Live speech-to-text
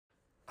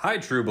Hi,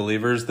 true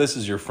believers. This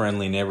is your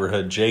friendly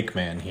neighborhood Jake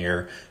Man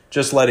here.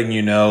 Just letting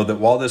you know that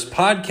while this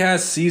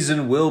podcast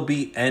season will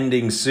be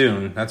ending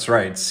soon, that's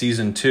right,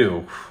 season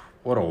 2,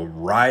 what a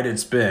ride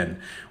it's been,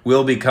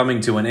 will be coming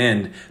to an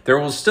end. There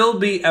will still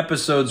be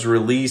episodes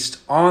released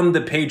on the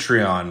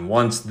Patreon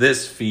once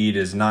this feed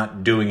is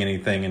not doing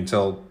anything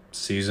until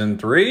season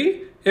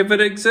 3, if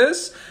it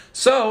exists.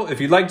 So,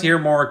 if you'd like to hear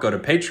more, go to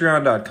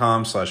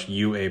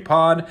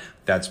patreon.com/uapod.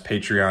 That's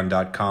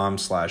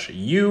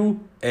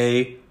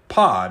patreon.com/uapod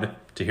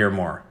to hear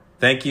more.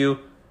 Thank you.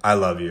 I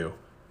love you.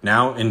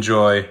 Now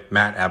enjoy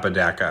Matt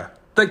Apodaca,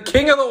 the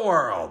king of the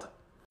world.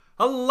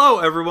 Hello,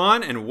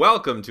 everyone, and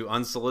welcome to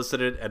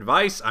Unsolicited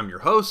Advice. I'm your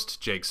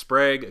host, Jake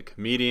Sprague, a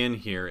comedian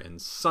here in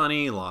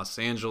sunny Los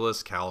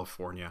Angeles,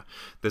 California.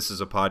 This is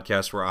a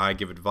podcast where I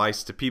give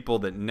advice to people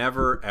that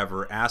never,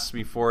 ever ask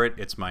me for it.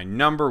 It's my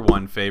number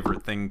one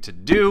favorite thing to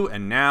do,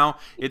 and now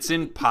it's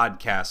in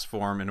podcast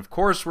form. And of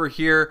course, we're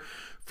here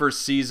for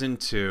season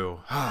 2.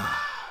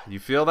 You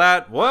feel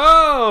that?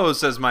 Whoa,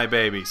 says my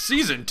baby.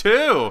 Season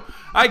 2.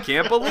 I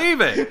can't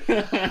believe it.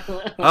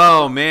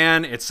 Oh,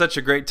 man, it's such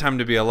a great time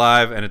to be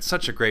alive, and it's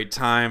such a great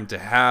time to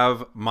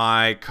have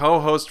my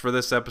co-host for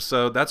this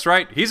episode. That's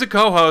right, he's a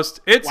co-host.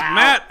 It's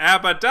Matt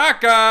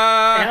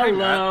Apodaca.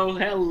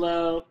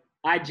 Hello.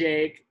 Hi,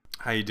 Jake.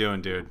 How you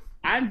doing, dude?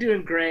 I'm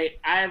doing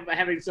great. I'm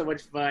having so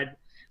much fun.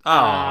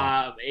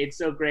 Oh. It's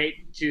so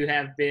great to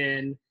have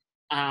been,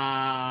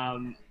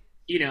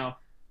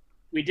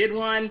 we did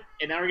one,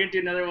 and now we're gonna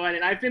do another one,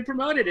 and I've been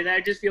promoted, and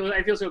I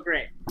feel so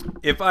great.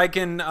 If I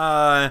can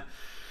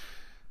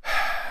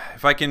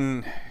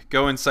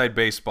go inside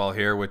baseball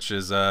here, which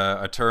is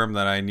a term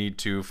that I need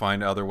to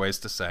find other ways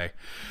to say.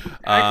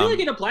 I feel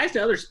like it applies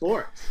to other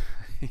sports.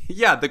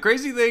 Yeah, the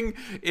crazy thing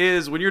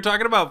is when you're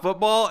talking about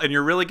football and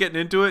you're really getting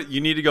into it,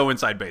 you need to go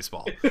inside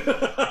baseball.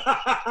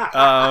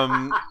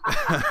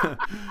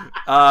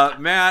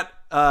 Matt,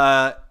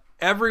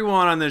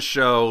 everyone on this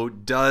show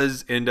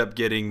does end up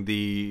getting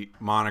the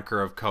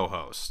moniker of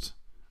co-host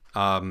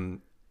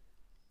when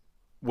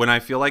I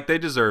feel like they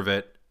deserve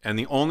it, and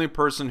the only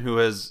person who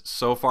has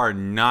so far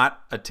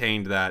not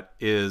attained that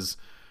is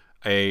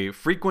a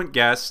frequent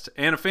guest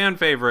and a fan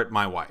favorite,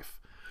 my wife.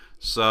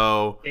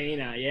 So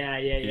Dana,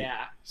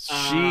 yeah.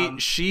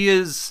 She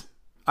is.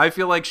 I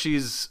feel like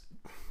she's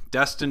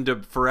destined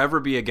to forever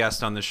be a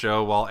guest on the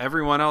show, while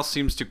everyone else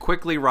seems to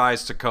quickly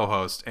rise to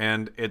co-host,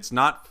 and it's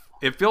not.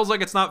 It feels like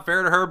it's not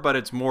fair to her, but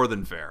it's more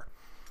than fair.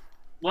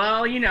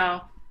 Well,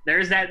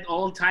 there's that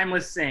old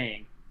timeless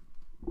saying: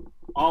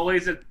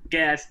 always a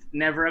guest,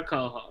 never a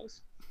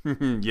co-host.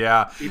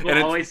 Yeah.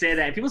 People always say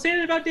that. People say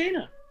that about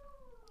Dana.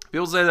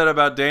 People say that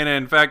about Dana.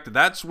 In fact,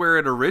 that's where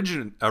it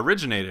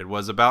originated,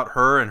 was about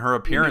her and her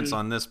appearance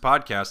on this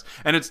podcast.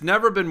 And it's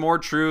never been more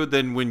true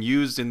than when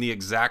used in the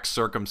exact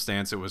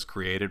circumstance it was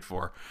created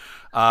for.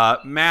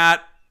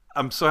 Matt,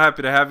 I'm so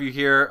happy to have you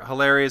here.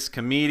 Hilarious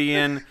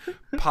comedian,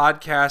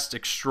 podcast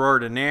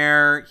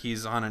extraordinaire.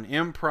 He's on an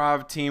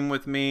improv team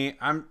with me.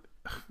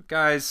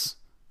 Guys,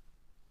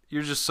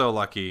 you're just so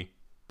lucky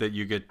that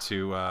you get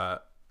to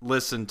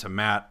listen to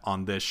Matt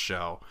on this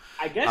show.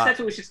 I guess that's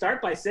what we should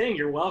start by saying.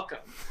 You're welcome.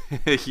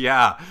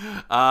 Yeah.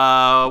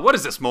 What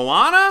is this,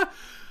 Moana?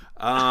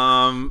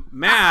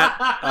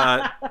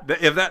 Matt,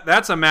 if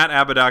that's a Matt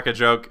Apodaca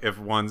joke, if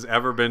one's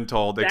ever been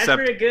told, that's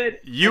except very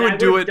good. You would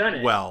do it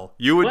well.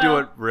 You would do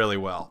it really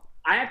well.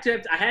 I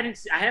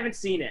haven't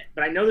seen it,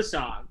 but I know the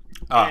song,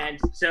 and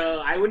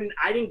so I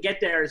didn't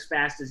get there as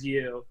fast as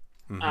you,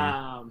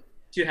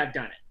 to have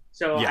done it.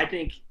 So yeah. I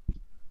think,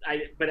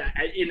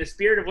 in the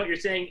spirit of what you're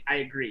saying, I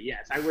agree.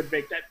 Yes, I would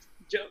make that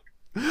joke.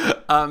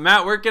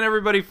 Matt, where can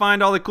everybody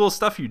find all the cool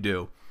stuff you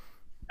do?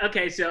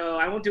 Okay, so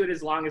I won't do it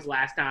as long as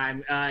last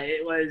time.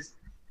 It was,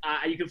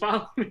 you can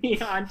follow me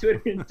on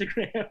Twitter and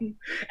Instagram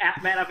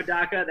at Matt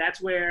Apodaca.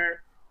 That's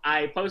where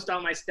I post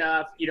all my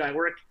stuff.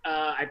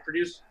 I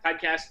produce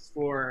podcasts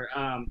for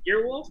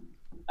Earwolf,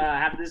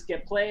 How Did This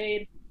Get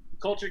Played,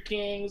 Culture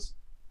Kings,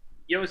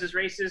 Yo Is This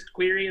Racist,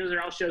 Query. Those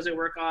are all shows I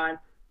work on.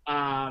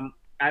 I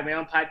have my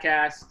own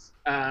podcast.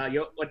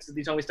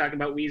 He's always talking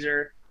about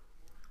Weezer.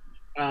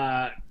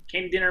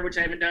 Came to Dinner, which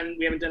I haven't done.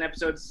 We haven't done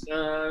episodes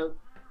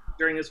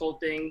during this whole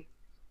thing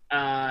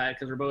because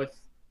we're both,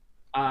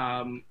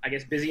 I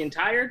guess, busy and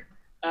tired.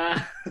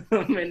 And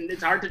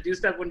it's hard to do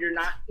stuff when you're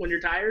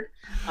tired.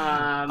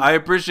 I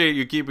appreciate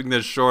you keeping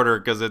this shorter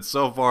because it's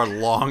so far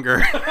longer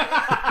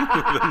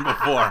than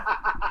before.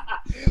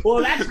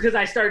 Well, that's because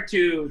I start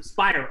to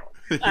spiral.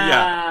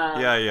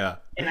 Yeah.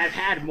 And I've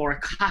had more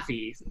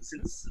coffee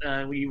since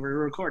we were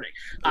recording.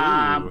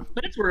 But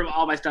that's where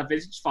all my stuff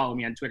is. Just follow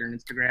me on Twitter and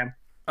Instagram.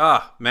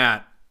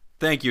 Matt,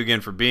 thank you again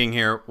for being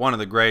here. One of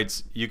the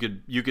greats. You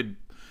could.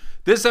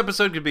 This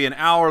episode could be an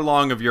hour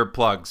long of your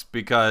plugs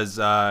because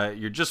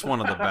you're just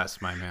one of the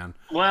best, my man.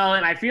 Well,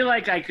 and I feel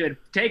like I could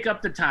take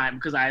up the time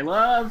because I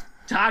love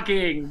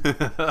talking.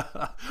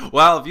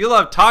 Well, if you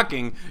love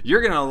talking,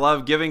 you're going to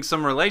love giving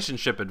some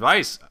relationship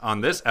advice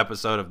on this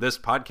episode of this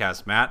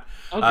podcast, Matt.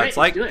 Okay,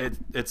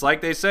 it's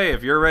like they say,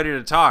 if you're ready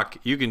to talk,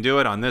 you can do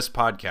it on this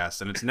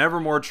podcast. And it's never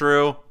more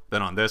true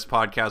than on this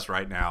podcast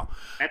right now.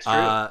 That's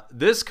true.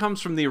 This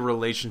comes from the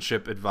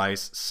relationship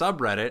advice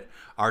subreddit.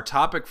 Our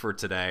topic for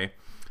today: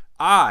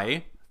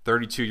 I,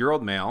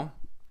 32-year-old male,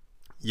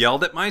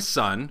 yelled at my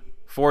son,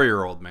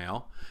 4-year-old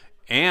male,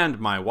 and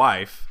my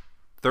wife,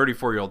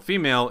 34-year-old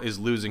female, is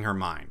losing her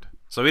mind.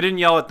 So he didn't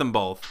yell at them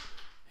both.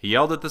 He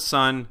yelled at the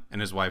son,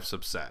 and his wife's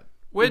upset.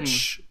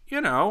 Which, you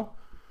know,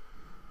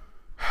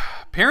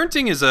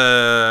 parenting is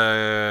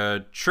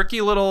a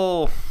tricky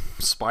little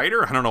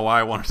spider. I don't know why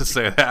I wanted to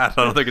say that.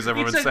 I don't think it's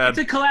ever been said. It's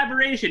a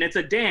collaboration. It's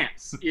a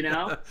dance, you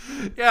know?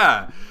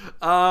 Yeah.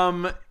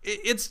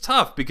 It's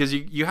tough because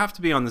you have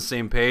to be on the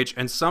same page.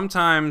 And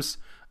sometimes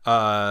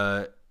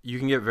you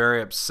can get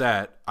very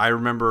upset. I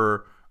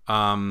remember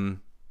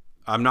I'm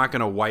not going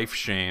to wife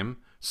shame.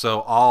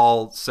 So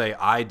I'll say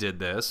I did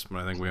this, but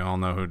I think we all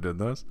know who did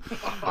this.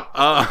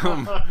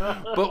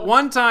 But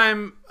one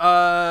time,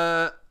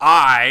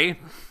 I,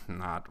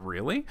 not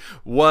really,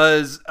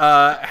 was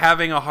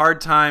having a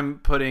hard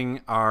time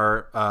putting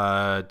our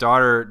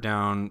daughter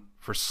down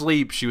for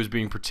sleep. She was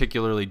being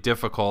particularly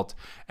difficult,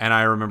 and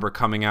I remember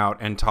coming out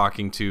and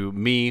talking to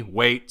me.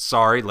 Wait,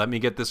 sorry, let me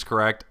get this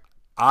correct.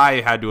 I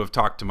had to have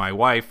talked to my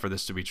wife for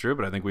this to be true,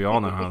 but I think we all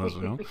know how this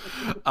will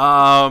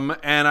go.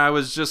 And I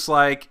was just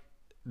like,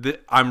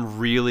 I'm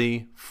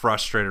really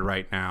frustrated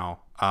right now.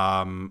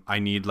 I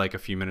need like a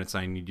few minutes.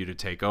 I need you to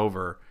take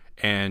over.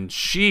 And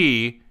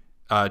she,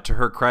 to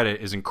her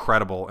credit, is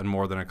incredible and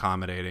more than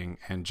accommodating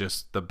and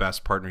just the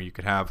best partner you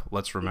could have.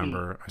 Let's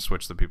remember, I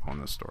switched the people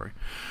in this story.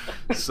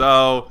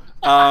 So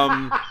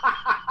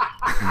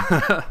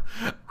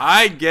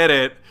I get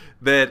it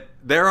that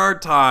there are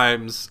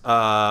times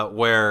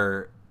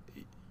where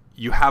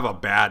you have a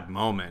bad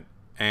moment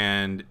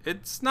and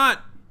it's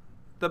not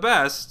the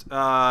best,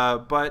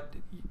 but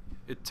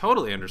it's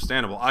totally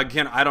understandable.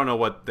 Again, I don't know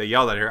what they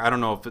yelled at here. I don't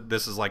know if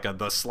this is like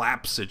the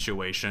slap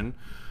situation.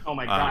 Oh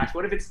my gosh,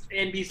 what if it's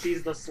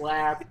NBC's The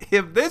Slap?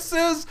 If this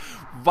is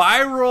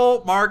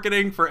viral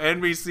marketing for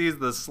NBC's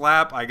The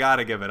Slap, I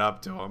gotta give it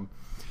up to them.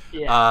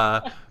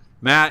 Yeah.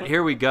 Matt,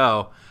 here we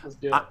go. Let's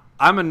do it.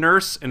 I'm a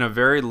nurse in a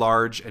very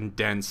large and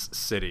dense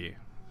city.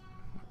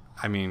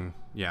 I mean,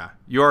 yeah,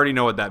 you already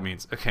know what that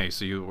means. Okay,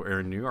 so you were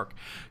in New York.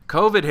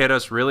 COVID hit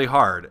us really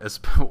hard.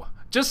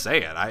 Just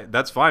say it.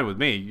 That's fine with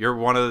me. You're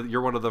one of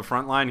the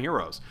frontline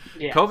heroes.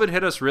 Yes. COVID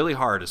hit us really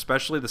hard,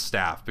 especially the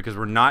staff, because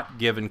we're not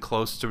given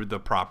close to the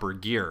proper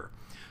gear.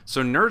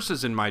 So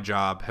nurses in my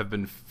job have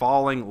been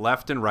falling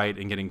left and right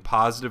and getting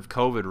positive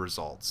COVID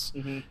results.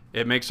 Mm-hmm.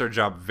 It makes our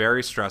job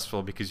very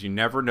stressful because you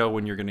never know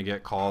when you're going to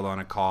get called on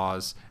a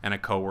cause and a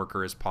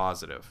coworker is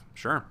positive.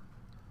 Sure.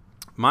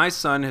 My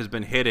son has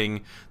been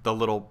hitting the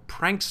little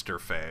prankster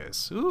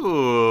phase.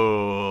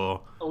 Ooh.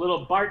 A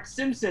little Bart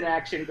Simpson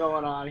action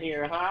going on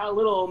here, huh? A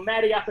little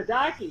Matty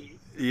Apodaca.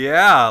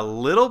 Yeah,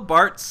 little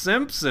Bart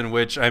Simpson,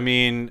 which, I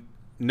mean,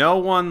 no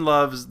one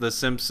loves The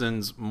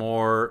Simpsons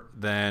more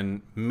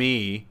than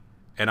me.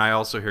 And I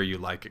also hear you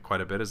like it quite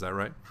a bit. Is that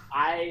right?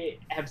 I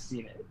have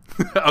seen it.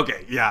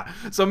 Okay, yeah.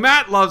 So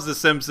Matt loves The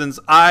Simpsons.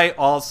 I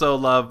also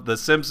love The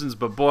Simpsons.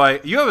 But boy,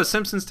 you have a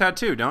Simpsons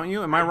tattoo, don't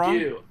you? Am I wrong? I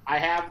do. I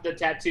have the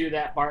tattoo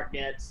that Bart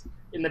gets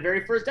in the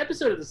very first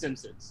episode of The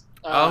Simpsons.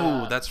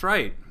 Oh, that's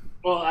right.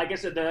 Well, I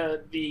guess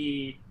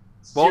the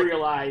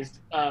serialized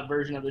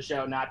version of the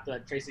show, not the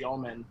Tracy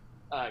Ullman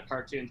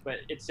cartoons, but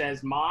it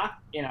says Moth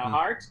in a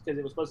heart because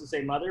it was supposed to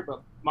say mother,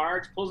 but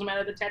Marge pulls him out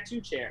of the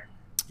tattoo chair.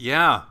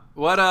 Yeah.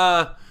 What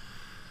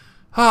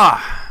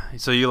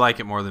so you like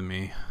it more than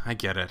me. I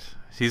get it.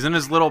 He's in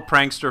his little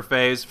prankster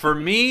phase. For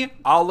me,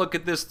 I'll look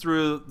at this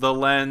through the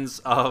lens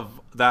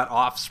of that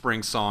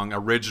Offspring song,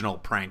 Original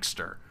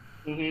Prankster.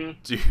 Mm-hmm.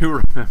 Do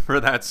you remember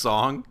that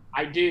song?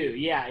 I do,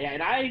 yeah.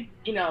 And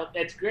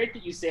it's great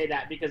that you say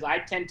that because I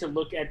tend to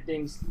look at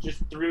things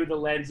just through the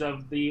lens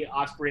of the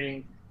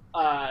Offspring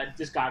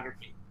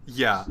discography.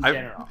 Yeah. In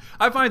general.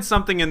 I find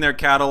something in their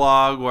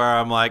catalog where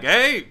I'm like,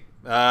 hey,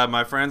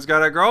 my friend's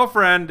got a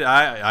girlfriend.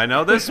 I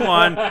know this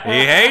one.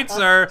 He hates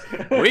her.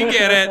 We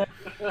get it.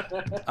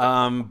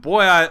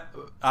 Boy,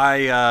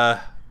 I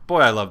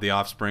love The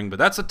Offspring, but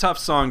that's a tough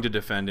song to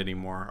defend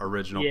anymore.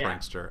 Original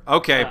Prankster.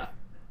 Okay.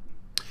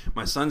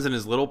 My son's in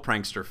his little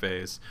prankster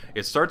phase.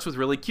 It starts with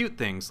really cute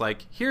things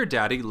like, here,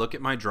 Daddy, look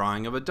at my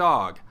drawing of a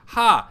dog.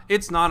 Ha,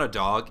 it's not a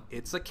dog,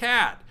 it's a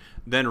cat.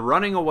 Then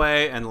running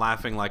away and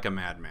laughing like a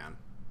madman.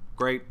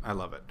 Great, I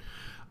love it.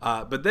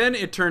 But then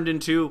it turned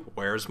into,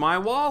 where's my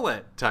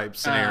wallet type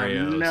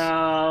scenarios.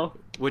 No.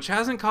 Which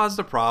hasn't caused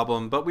a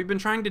problem, but we've been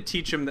trying to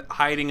teach him that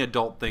hiding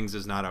adult things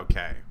is not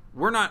okay.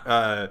 We're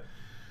not,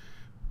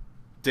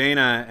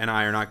 Dana and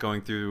I are not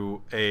going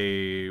through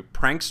a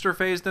prankster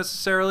phase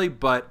necessarily,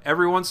 but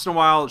every once in a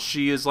while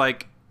she is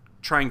like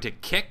trying to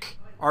kick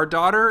our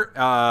daughter,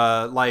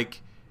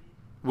 like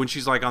when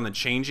she's like on the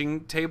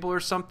changing table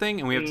or something,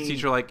 and we have to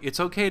teach her like it's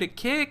okay to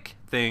kick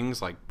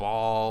things like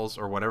balls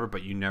or whatever,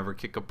 but you never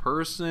kick a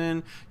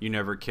person, you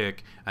never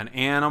kick an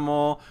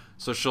animal.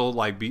 So she'll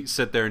like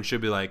sit there and she'll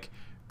be like,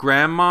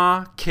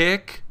 Grandma,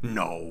 kick?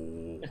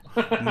 No.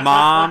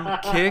 Mom,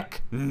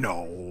 kick?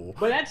 No.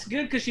 But that's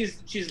good because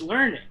she's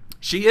learning.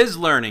 She is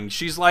learning.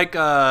 She's like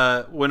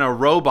when a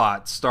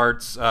robot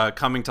starts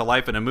coming to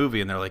life in a movie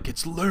and they're like,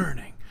 it's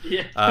learning.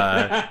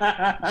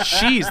 Yeah.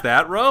 She's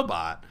that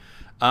robot.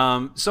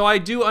 So I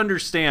do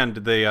understand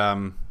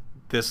the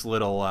this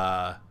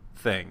little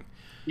thing.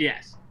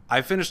 Yes.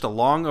 I finished a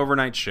long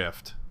overnight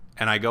shift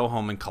and I go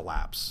home and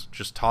collapse.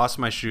 Just toss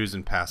my shoes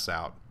and pass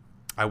out.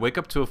 I wake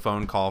up to a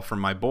phone call from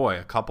my boy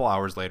a couple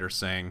hours later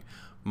saying,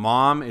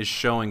 Mom is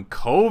showing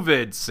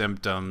COVID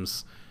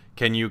symptoms.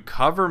 Can you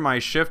cover my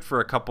shift for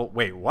a couple...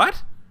 Wait,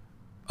 what?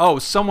 Oh,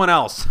 someone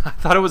else. I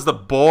thought it was the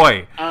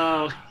boy.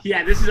 Oh,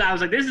 yeah, I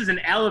was like, this is an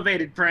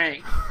elevated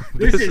prank.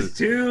 This is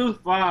too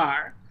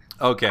far.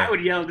 Okay. I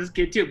would yell at this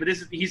kid too, but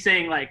he's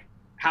saying like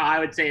how I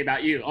would say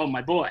about you. Oh,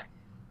 my boy.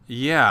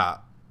 Yeah.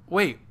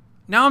 Wait,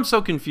 now I'm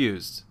so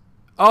confused.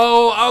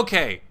 Oh,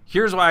 okay.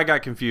 Here's why I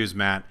got confused,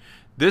 Matt.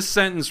 This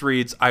sentence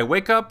reads, I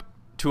wake up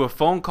to a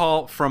phone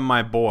call from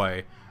my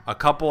boy a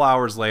couple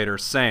hours later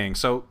saying,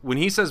 so when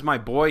he says my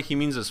boy, he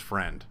means his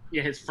friend.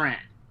 Yeah, his friend.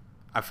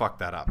 I fucked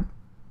that up.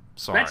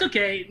 Sorry. That's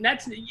okay.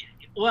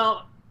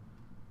 Well,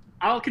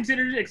 I'll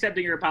consider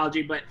accepting your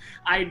apology, but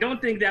I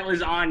don't think that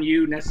was on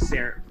you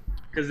necessarily.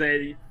 Because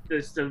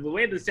the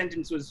way the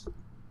sentence was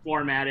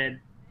formatted,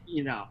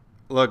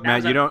 Look,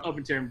 Matt, you don't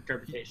open to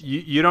interpretation.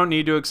 You don't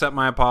need to accept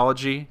my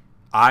apology.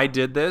 I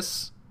did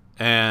this,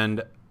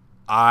 and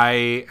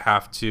I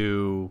have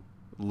to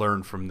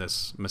learn from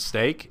this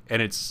mistake.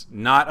 And it's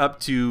not up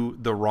to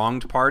the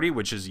wronged party,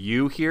 which is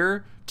you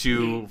here,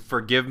 to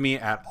forgive me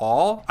at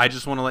all. I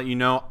just want to let you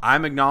know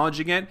I'm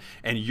acknowledging it,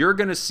 and you're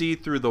going to see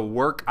through the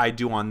work I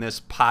do on this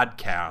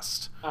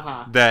podcast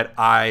that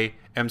I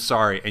am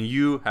sorry, and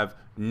you have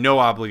no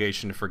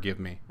obligation to forgive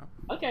me.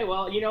 Okay,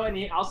 well,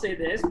 and I'll say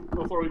this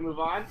before we move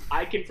on.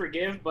 I can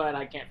forgive, but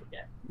I can't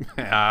forget.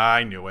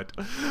 I knew it.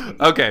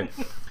 Okay.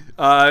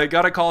 I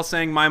got a call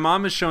saying, my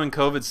mom is showing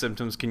COVID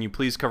symptoms. Can you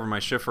please cover my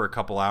shift for a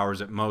couple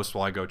hours at most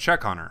while I go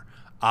check on her?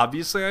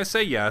 Obviously, I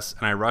say yes,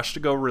 and I rush to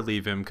go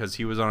relieve him because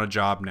he was on a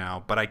job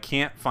now, but I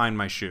can't find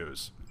my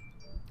shoes.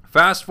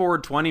 Fast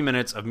forward 20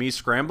 minutes of me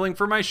scrambling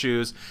for my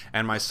shoes,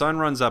 and my son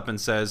runs up and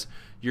says,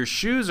 your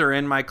shoes are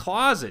in my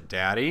closet,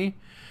 Daddy.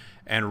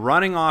 And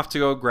running off to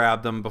go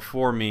grab them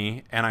before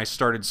me, and I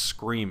started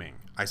screaming.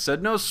 I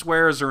said no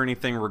swears or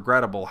anything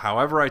regrettable.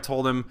 However, I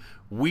told him,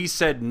 we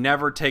said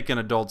never take an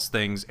adult's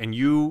things, and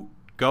you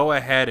go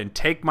ahead and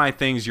take my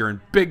things. You're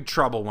in big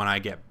trouble when I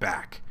get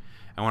back.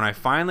 And when I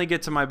finally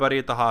get to my buddy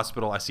at the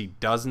hospital, I see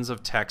dozens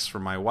of texts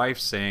from my wife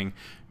saying,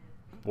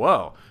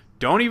 whoa,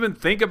 don't even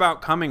think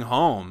about coming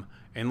home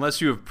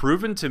unless you have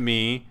proven to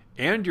me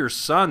and your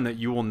son that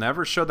you will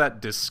never show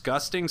that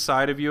disgusting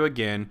side of you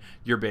again.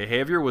 Your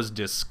behavior was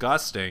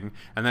disgusting,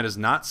 and that is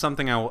not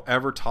something I will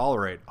ever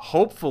tolerate.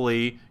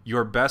 Hopefully,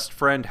 your best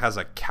friend has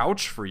a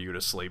couch for you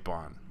to sleep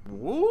on.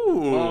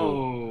 Ooh.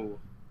 Whoa.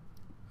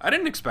 I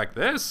didn't expect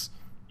this.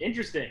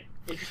 Interesting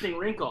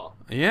wrinkle.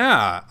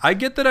 Yeah, I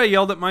get that I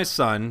yelled at my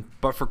son,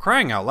 but for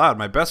crying out loud,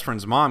 my best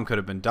friend's mom could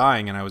have been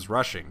dying and I was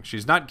rushing.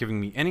 She's not giving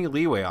me any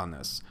leeway on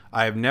this.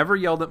 I have never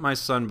yelled at my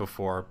son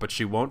before, but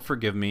she won't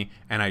forgive me,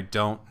 and I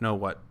don't know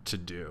what to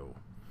do.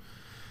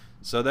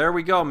 So there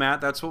we go,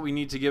 Matt. That's what we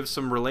need to give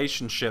some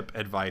relationship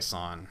advice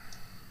on.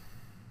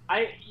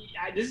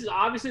 This is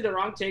obviously the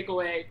wrong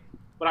takeaway,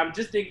 but I'm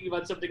just thinking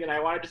about something and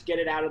I want to just get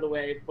it out of the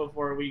way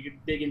before we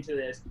dig into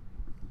this.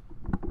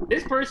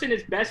 This person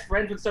is best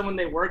friends with someone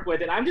they work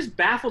with, and I'm just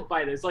baffled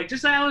by this. Like,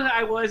 just how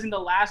I was in the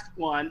last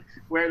one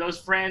where those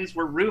friends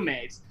were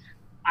roommates.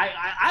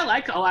 I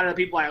like a lot of the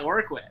people I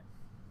work with,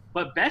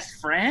 but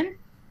best friend?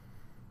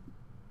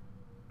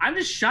 I'm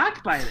just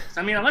shocked by this.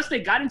 I mean, unless they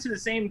got into the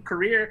same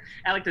career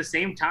at, like, the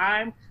same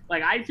time.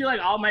 Like, I feel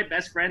like all my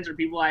best friends are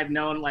people I've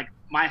known, like,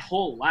 my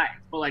whole life.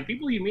 But, like,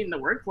 people you meet in the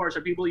workforce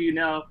are people you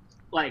know,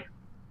 like,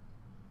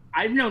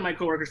 I've known my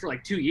coworkers for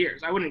like 2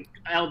 years. I wouldn't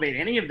elevate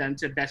any of them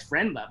to best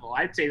friend level.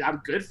 I'd say I'm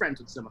good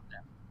friends with some of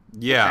them.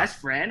 Yeah. Best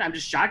friend? I'm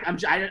just shocked.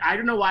 I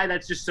don't know why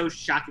that's just so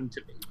shocking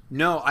to me.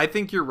 No, I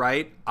think you're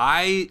right.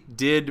 I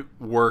did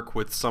work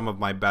with some of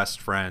my best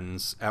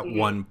friends at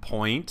one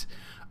point.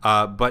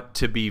 But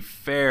to be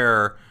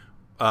fair,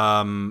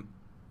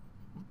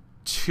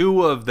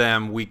 two of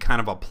them we kind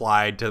of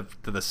applied to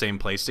the same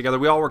place together.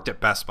 We all worked at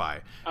Best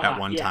Buy at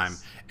one time.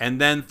 And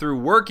then through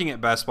working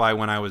at Best Buy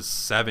when I was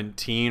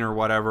 17 or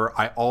whatever,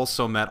 I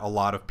also met a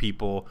lot of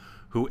people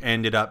who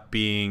ended up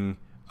being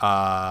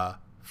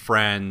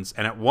friends.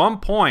 And at one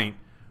point,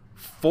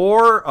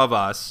 4 of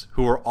us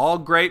who were all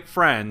great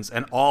friends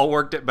and all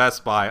worked at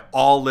Best Buy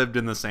all lived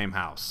in the same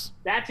house.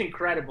 That's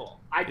incredible.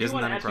 I do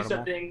want to ask you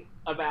something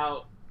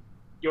about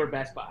your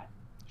Best Buy.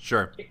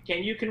 Sure.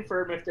 Can you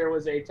confirm if there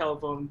was a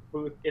telephone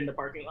booth in the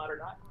parking lot or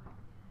not?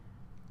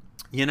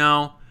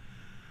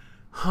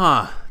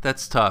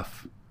 That's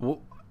tough.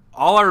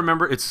 All I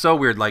remember, it's so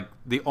weird. Like,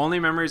 the only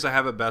memories I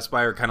have at Best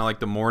Buy are kind of like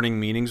the morning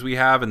meetings we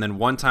have. And then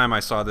one time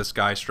I saw this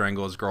guy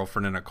strangle his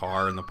girlfriend in a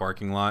car in the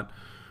parking lot.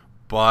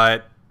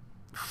 But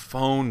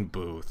phone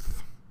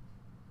booth.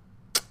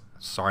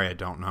 Sorry, I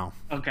don't know.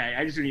 Okay,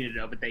 I just needed to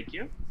know, but thank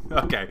you.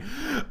 Okay.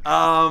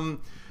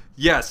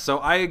 Yes, so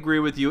I agree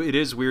with you. It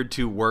is weird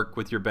to work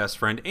with your best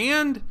friend.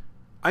 And,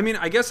 I mean,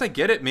 I guess I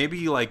get it.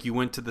 Maybe, like, you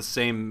went to the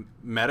same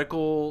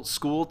medical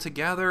school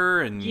together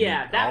and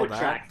Yeah, that all would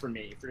track for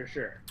me, for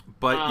sure.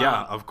 But,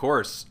 yeah, of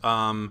course.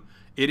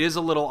 It is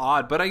a little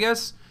odd. But I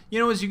guess, you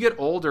know, as you get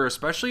older,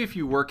 especially if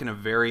you work in a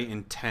very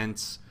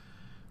intense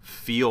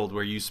field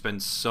where you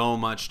spend so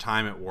much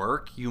time at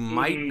work, you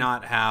might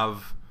not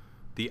have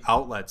the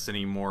outlets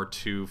anymore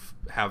to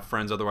have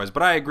friends otherwise.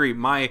 But I agree.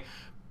 My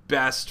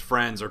best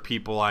friends are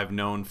people I've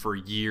known for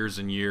years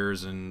and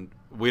years, and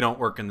we don't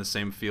work in the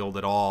same field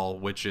at all,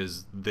 which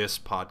is this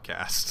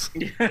podcast.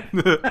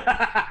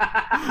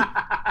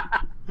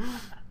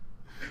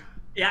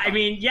 Yeah, I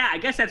mean, yeah, I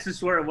guess that's the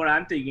sort of what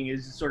I'm thinking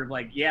is sort of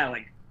like, yeah,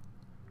 like,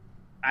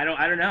 I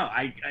don't know.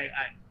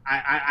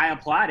 I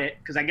applaud it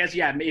because I guess,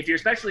 yeah,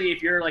 especially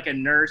if you're like a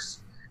nurse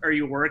or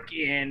you work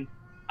in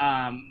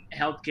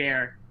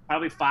healthcare,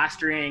 probably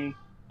fostering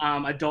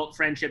adult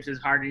friendships is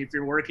hard. And if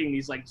you're working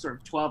these like sort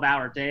of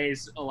 12-hour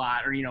days a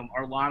lot or, you know,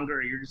 or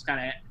longer, you're just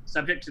kind of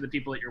subject to the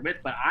people that you're with.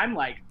 But I'm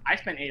like, I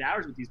spent 8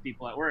 hours with these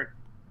people at work.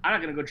 I'm not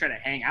going to go try to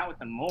hang out with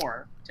them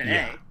more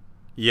today.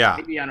 Yeah.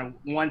 Maybe on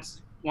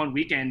one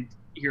weekend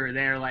here or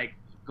there, like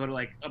go to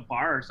like a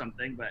bar or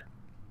something, but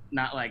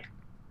not like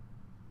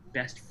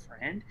best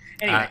friend.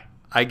 Anyway.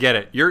 I get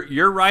it.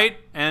 You're right,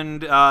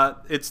 and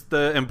it's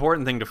the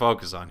important thing to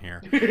focus on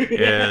here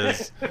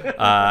is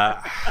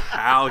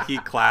how he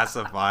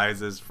classifies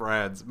his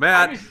friends.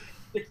 Matt,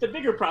 it's the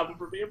bigger problem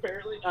for me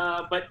apparently.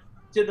 But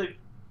to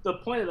the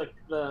point of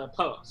the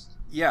post.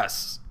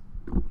 Yes.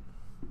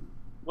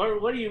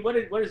 What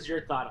is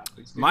your thought on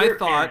this? My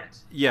thought,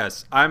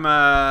 yes, I'm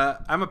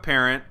a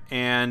parent,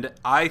 and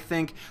I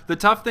think the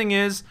tough thing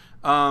is,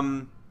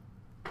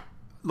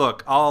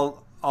 look,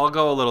 I'll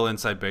go a little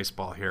inside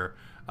baseball here.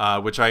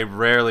 Which I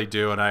rarely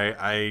do, and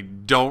I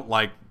don't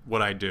like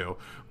what I do.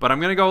 But I'm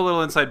going to go a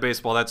little inside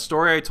baseball. That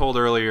story I told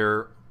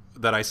earlier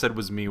that I said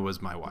was me was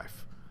my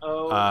wife.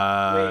 Oh,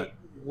 wait,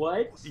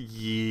 what?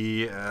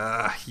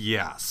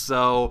 Yeah.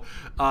 So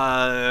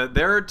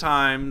there are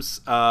times,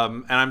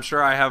 and I'm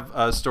sure I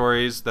have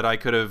stories that I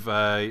could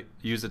have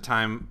used a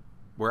time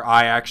where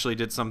I actually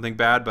did something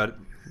bad, but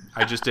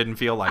I just didn't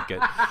feel like it.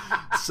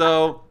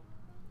 So...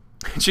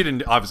 She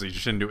didn't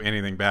do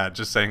anything bad.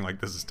 Just saying, like,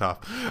 this is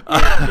tough.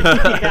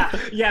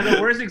 Yeah. The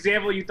worst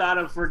example you thought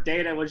of for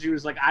Dana was she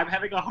was like, "I'm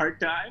having a hard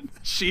time."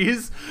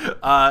 She's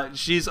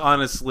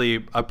honestly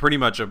pretty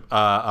much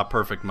a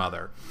perfect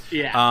mother.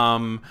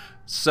 Yeah.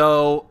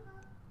 So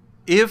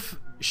if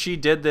she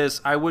did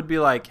this, I would be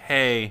like,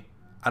 "Hey,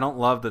 I don't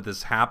love that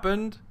this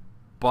happened,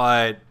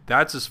 but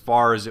that's as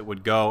far as it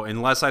would go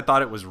unless I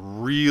thought it was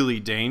really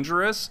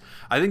dangerous."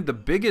 I think the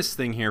biggest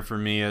thing here for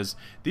me is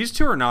these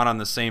two are not on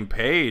the same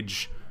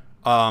page.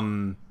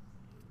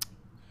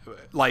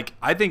 Like,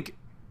 I think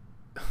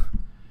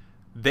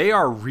they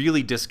are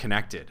really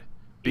disconnected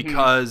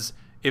because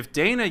if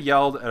Dana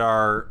yelled at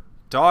our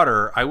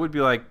daughter, I would be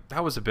like,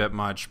 that was a bit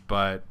much,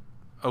 but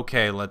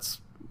okay,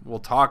 we'll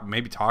talk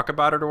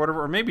about it or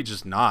whatever, or maybe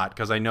just not,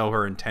 because I know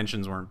her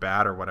intentions weren't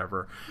bad or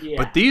whatever. Yeah.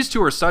 But these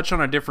two are such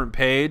on a different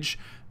page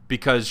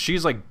because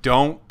she's like,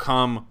 don't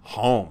come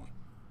home.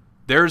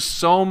 There's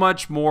so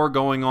much more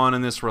going on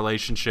in this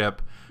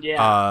relationship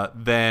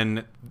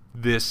than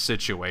this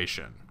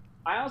situation.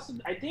 I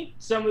think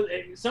some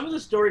of the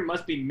story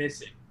must be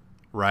missing.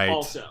 Right.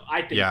 Also,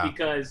 I think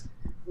because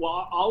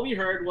all we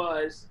heard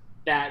was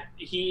that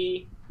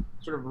he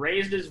sort of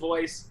raised his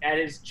voice at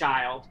his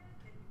child,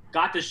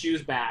 got the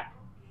shoes back,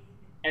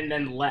 and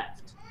then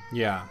left.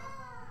 Yeah.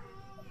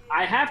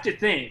 I have to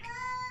think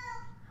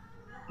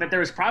that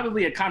there was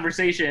probably a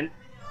conversation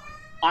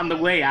on the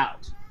way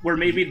out where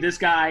maybe this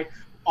guy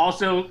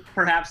also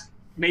perhaps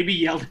maybe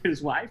yelled at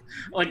his wife.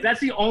 Like, that's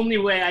the only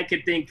way I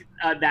could think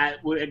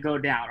that would go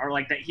down, or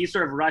like that he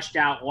sort of rushed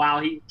out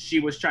while she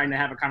was trying to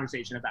have a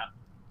conversation about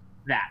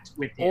that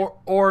with him.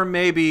 Or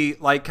maybe,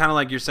 like, kind of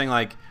like you're saying,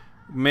 like,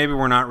 maybe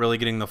we're not really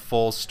getting the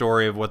full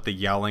story of what the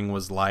yelling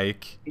was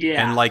like.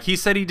 Yeah. And, like, he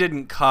said he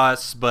didn't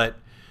cuss, but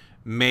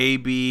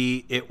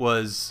maybe it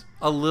was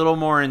a little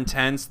more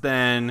intense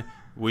than,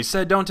 we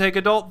said don't take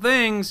adult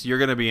things, you're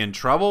going to be in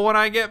trouble when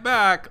I get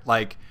back.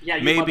 Like, yeah,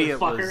 maybe it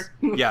was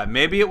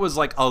maybe it was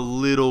like a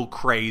little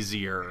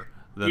crazier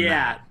than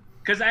that.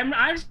 Because I'm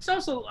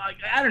also, like,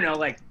 I don't know,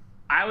 like,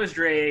 I was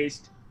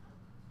raised,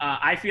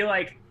 I feel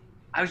like,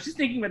 I was just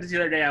thinking about this the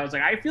other day. I was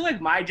like, I feel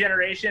like my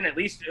generation, at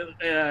least,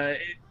 the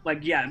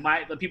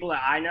people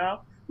that I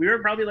know, we were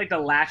probably like the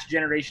last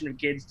generation of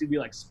kids to be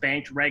like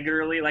spanked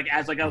regularly, like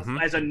as like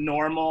as a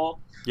normal,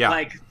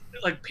 like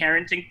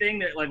parenting thing,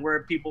 that like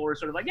where people were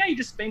sort of like, yeah, you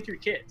just spank your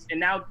kids. And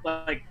now,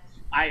 like,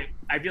 I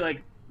feel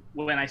like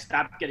when I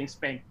stopped getting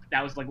spanked,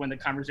 that was like when the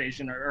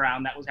conversation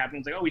around that was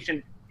happening. It's like, oh, we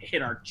shouldn't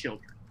hit our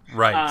children.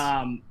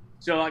 Right.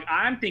 So like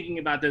I'm thinking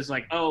about this,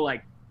 like, oh,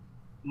 like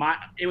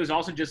it was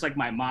also just like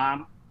my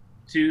mom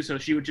too, so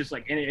she would just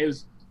like, and it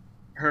was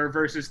her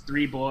versus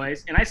three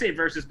boys, and I say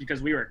versus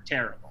because we were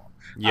terrible.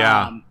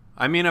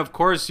 I mean, of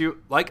course,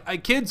 you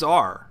like kids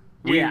are,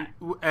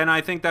 and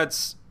I think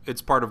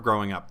it's part of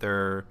growing up.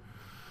 They're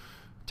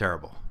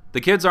Terrible.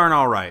 The kids aren't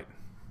all right.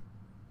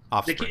 The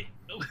Offspring.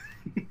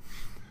 kid.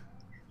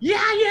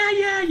 Yeah.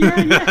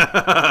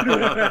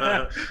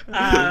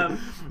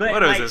 But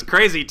What is this,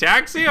 Crazy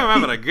Taxi?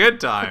 I'm having a good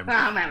time.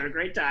 I'm having a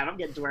great time. I'm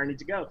getting to where I need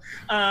to go.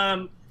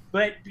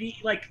 But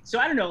so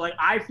I don't know. Like,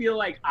 I feel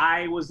like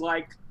I was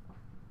like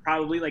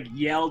probably like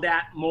yelled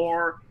at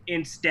more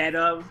instead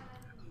of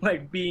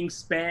like being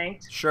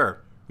spanked. Sure.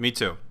 Me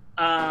too.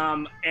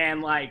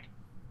 And like,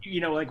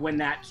 like when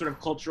that sort of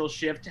cultural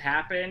shift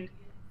happened,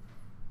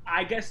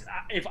 I guess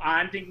if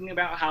I'm thinking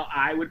about how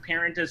I would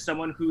parent as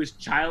someone who is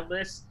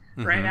childless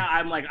right now,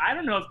 I'm like, I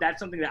don't know if that's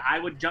something that I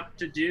would jump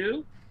to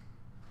do.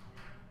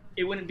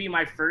 It wouldn't be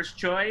my first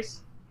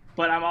choice,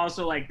 but I'm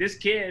also like, this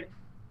kid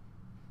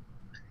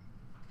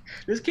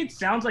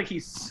sounds like he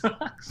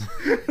sucks.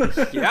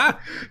 Yeah.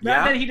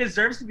 Not that he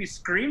deserves to be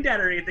screamed at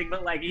or anything,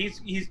 but like he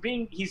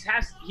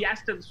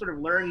has to sort of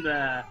learn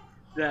the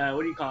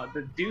what do you call it?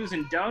 The do's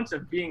and don'ts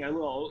of being a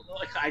little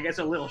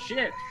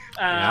shit.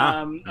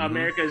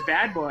 America's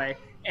bad boy.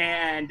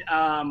 And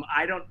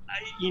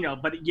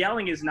but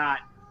yelling is not.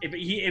 If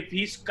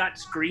he got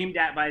screamed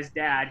at by his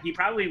dad, he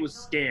probably was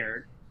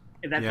scared.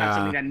 If that's not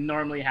something that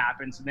normally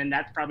happens, and then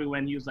that's probably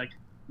when he was like,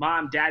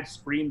 "Mom, Dad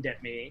screamed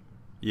at me."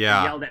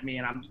 Yeah. Yelled at me,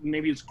 and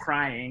maybe he was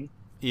crying.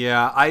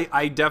 Yeah,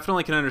 I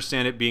definitely can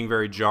understand it being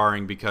very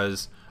jarring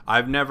because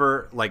I've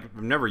never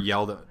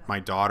yelled at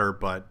my daughter,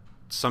 but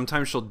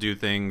sometimes she'll do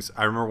things.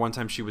 I remember one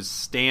time she was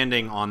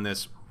standing on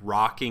this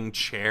rocking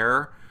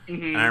chair,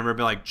 and I remember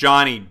being like,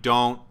 Johnny,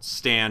 don't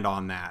stand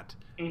on that.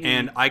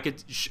 And I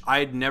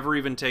had never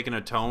even taken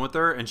a tone with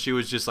her, and she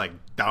was just like,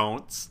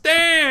 don't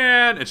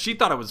stand. And she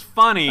thought it was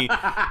funny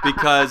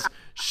because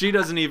she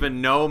doesn't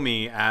even know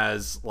me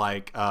as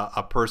like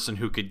a person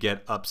who could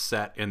get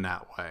upset in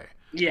that way.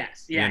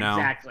 Yes, yeah,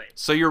 exactly.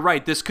 So you're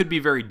right. This could be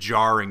very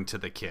jarring to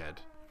the kid.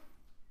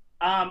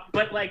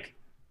 But like,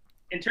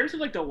 in terms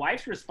of like the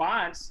wife's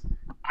response,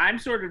 I'm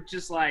sort of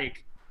just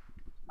like,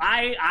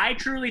 I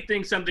truly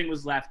think something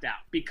was left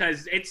out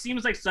because it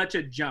seems like such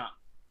a jump.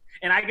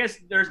 And I guess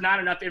there's not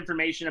enough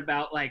information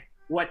about like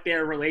what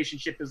their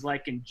relationship is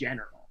like in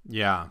general.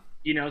 Yeah.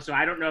 So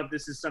I don't know if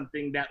this is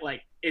something that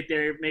like if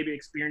they're maybe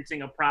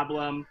experiencing a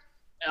problem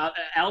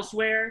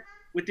elsewhere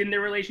within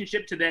their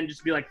relationship to then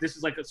just be like, this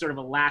is like a sort of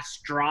a last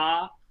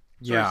straw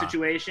sort of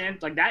situation.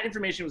 Like that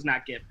information was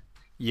not given.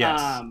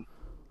 Yes.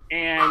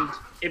 And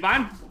if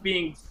I'm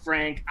being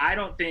frank, I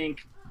don't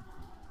think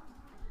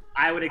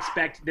I would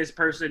expect this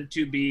person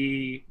to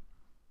be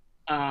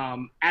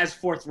as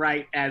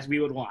forthright as we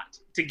would want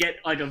to get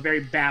like a very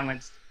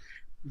balanced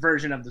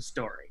version of the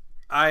story.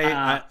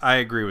 I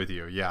agree with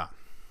you. Yeah.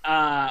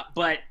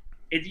 But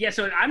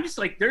so I'm just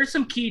like, there's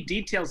some key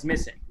details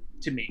missing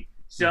to me.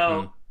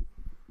 So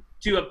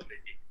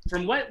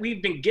from what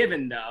we've been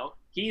given though,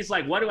 he's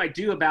like, what do I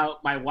do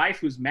about my wife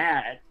who's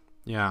mad?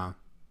 Yeah.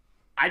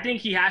 I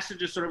think he has to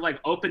just sort of like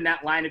open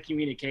that line of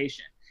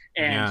communication.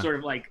 And sort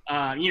of like,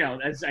 I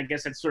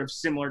guess that's sort of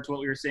similar to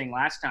what we were saying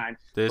last time.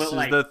 This is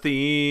like, the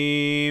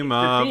theme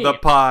of the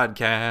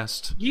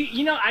podcast.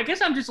 I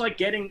guess I'm just like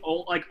getting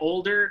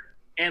older,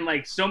 and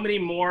like so many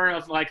more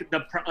of like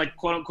the like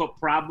quote unquote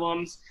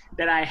problems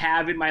that I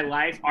have in my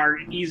life are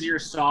easier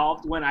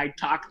solved when I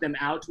talk them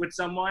out with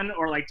someone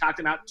or like talk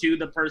them out to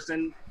the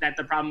person that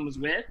the problem was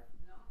with.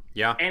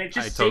 Yeah, and it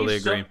just totally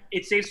agree.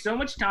 It saves so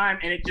much time,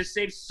 and it just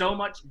saves so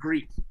much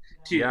grief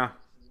too. Yeah.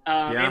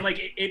 And like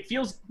it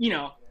feels,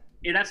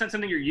 if that's not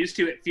something you're used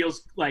to, it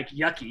feels like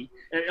yucky,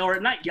 or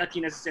not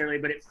yucky necessarily,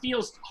 but it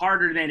feels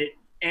harder than it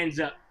ends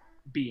up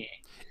being.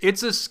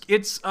 It's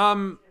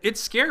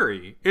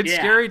scary. It's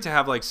scary to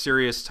have like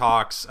serious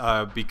talks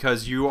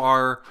because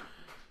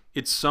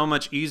it's so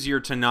much easier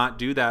to not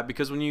do that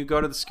because when you go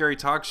to the scary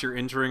talks, you're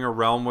entering a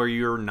realm where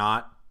you're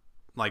not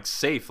like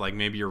safe. Like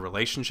maybe your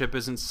relationship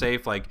isn't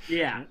safe. Like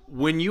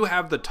when you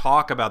have the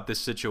talk about this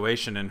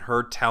situation and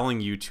her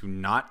telling you to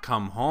not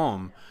come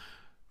home,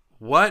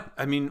 what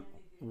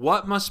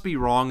must be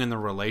wrong in the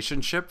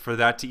relationship for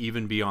that to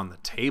even be on the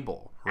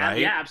table, right?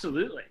 Yeah,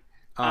 absolutely.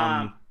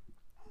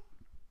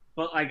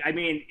 But like, I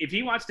mean, if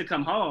he wants to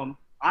come home,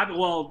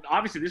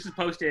 obviously this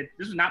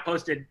was not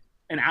posted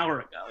an hour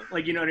ago.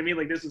 Like, you know what I mean?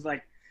 Like this is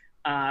like,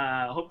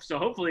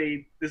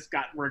 hopefully this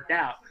got worked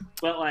out.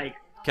 But like,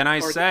 can I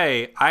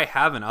say I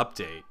have an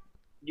update?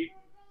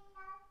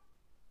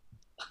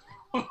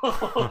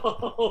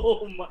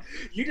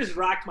 You just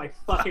rocked my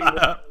fucking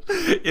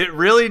It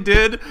really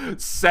did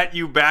set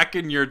you back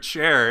in your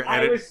chair.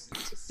 I was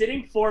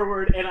sitting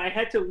forward and I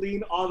had to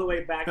lean all the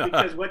way back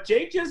because what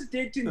Jake just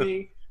did to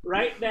me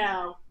right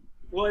now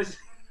was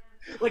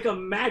like a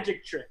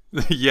magic trick.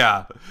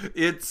 Yeah,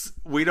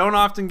 we don't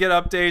often get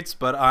updates,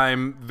 but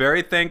I'm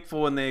very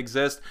thankful when they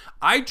exist.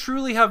 I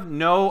truly have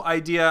no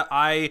idea.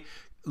 I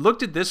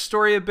looked at this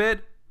story a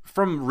bit.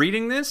 From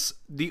reading this,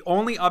 the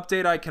only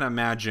update I can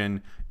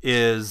imagine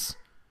is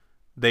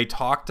they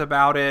talked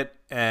about it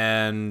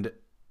and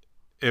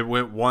it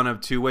went one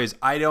of two ways.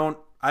 I don't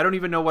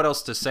even know what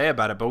else to say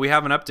about it, but we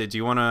have an update. Do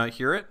you want to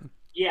hear it?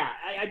 Yeah,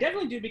 I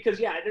definitely do because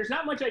there's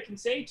not much I can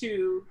say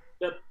to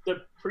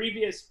the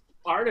previous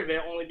part of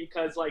it, only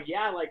because like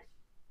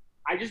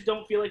I just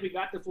don't feel like we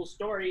got the full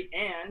story,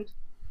 and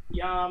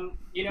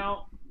you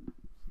know,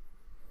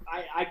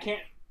 I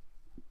can't.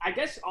 I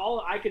guess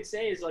all I could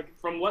say is like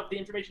from what the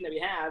information that we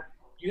have,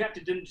 you have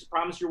to just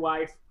promise your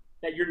wife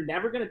that you're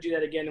never going to do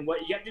that again, and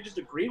what you have to just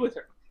agree with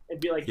her and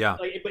be like,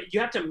 but you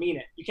have to mean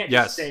it. You can't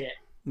just say it.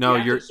 No,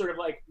 you're sort of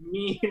like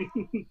mean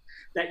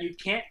that you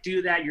can't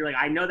do that. You're like,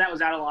 I know that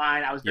was out of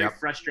line. I was very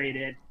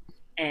frustrated,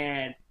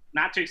 and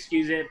not to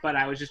excuse it, but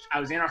I was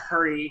in a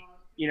hurry,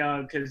 you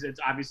know, because it's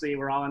obviously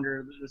we're all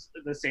under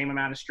the same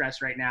amount of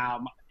stress right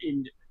now.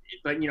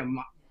 But you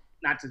know,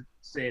 not to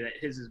say that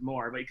his is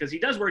more, but because he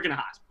does work in a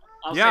hospital.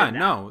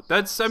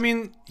 I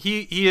mean,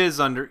 he is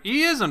under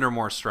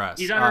more stress.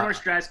 He's under more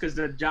stress because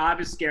the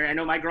job is scary. I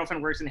know my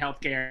girlfriend works in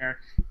healthcare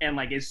and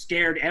like is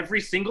scared every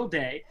single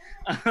day.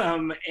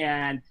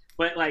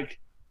 But like,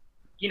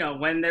 you know,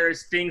 when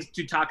there's things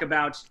to talk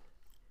about,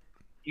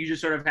 you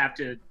just sort of have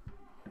to talk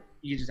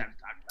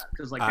about it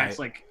because like that's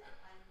like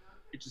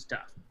it's just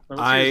tough. But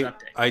let's hear this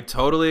update. I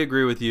totally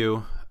agree with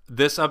you.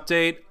 This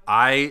update,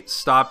 I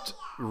stopped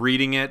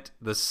reading it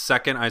the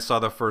second I saw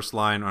the first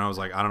line, and I was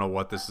like, I don't know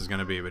what this is going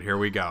to be, but here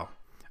we go.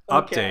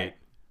 Okay. Update.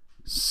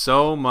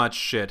 So much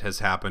shit has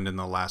happened in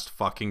the last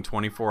fucking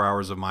 24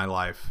 hours of my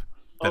life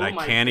that I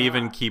can't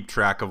even keep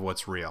track of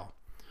what's real.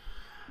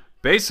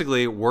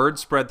 Basically, word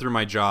spread through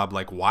my job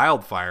like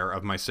wildfire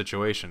of my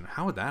situation.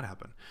 How would that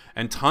happen?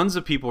 And tons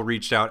of people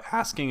reached out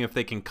asking if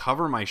they can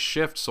cover my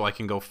shift so I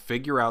can go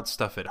figure out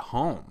stuff at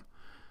home.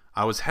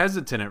 I was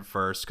hesitant at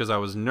first because I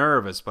was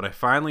nervous, but I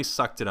finally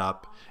sucked it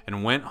up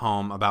and went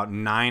home about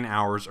 9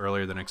 hours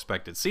earlier than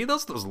expected. See,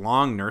 those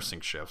long nursing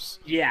shifts.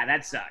 Yeah,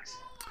 that sucks.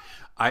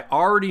 I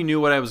already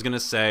knew what I was going to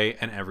say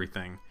and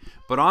everything.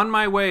 But on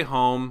my way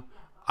home,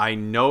 I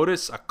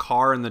noticed a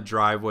car in the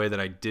driveway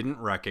that I didn't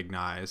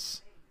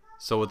recognize.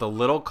 So with a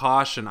little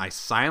caution, I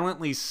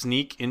silently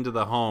sneak into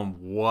the home.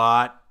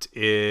 What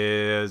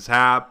is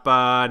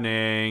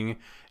happening?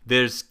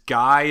 This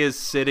guy is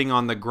sitting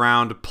on the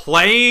ground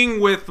playing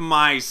with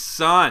my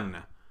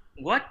son.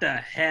 What the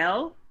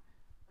hell?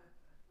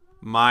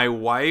 My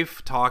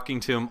wife talking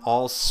to him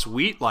all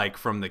sweet-like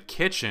from the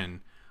kitchen.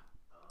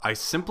 I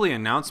simply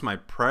announced my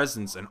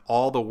presence and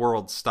all the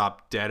world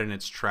stopped dead in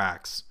its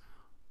tracks.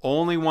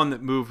 Only one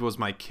that moved was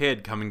my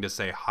kid coming to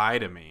say hi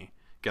to me.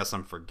 Guess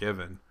I'm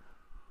forgiven.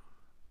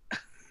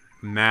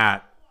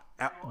 Matt,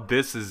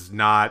 this is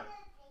not...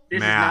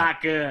 This is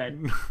not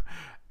good.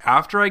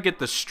 After I get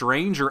the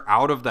stranger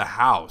out of the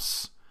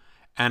house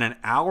and an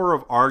hour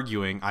of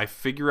arguing, I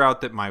figure out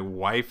that my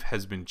wife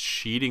has been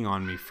cheating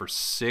on me for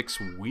 6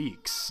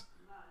 weeks.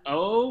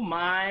 Oh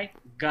my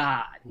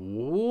God.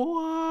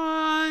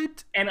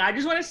 What? And I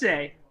just want to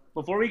say,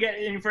 before we get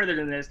any further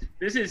than this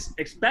is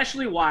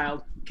especially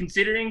wild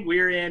considering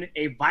we're in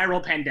a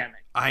viral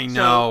pandemic. I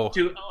know.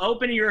 So to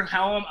open your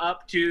home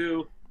up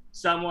to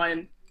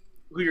someone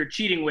who you're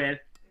cheating with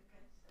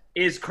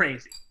is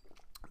crazy.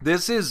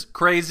 This is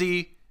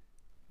crazy.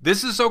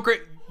 This is so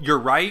great. You're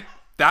right.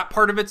 That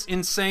part of it's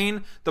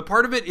insane. The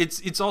part of it,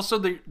 it's also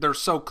they're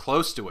so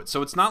close to it.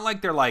 So it's not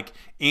like they're like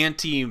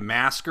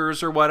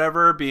anti-maskers or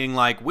whatever, being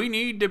like, we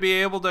need to be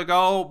able to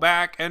go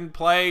back and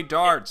play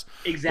darts.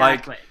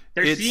 Exactly. Like,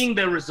 they're seeing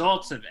the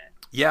results of it.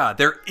 Yeah,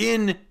 they're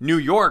in New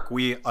York,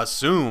 we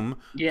assume,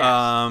 yes.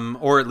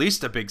 Or at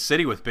least a big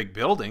city with big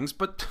buildings.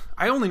 But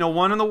I only know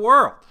one in the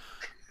world.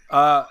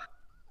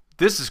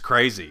 This is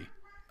crazy.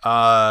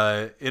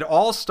 It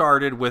all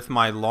started with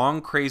my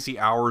long, crazy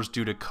hours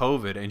due to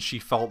COVID, and she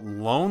felt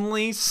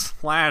lonely/horny.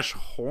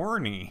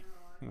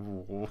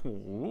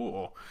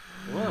 Whoa.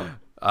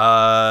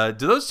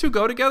 Do those two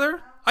go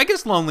together? I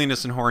guess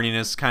loneliness and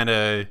horniness kind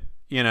of,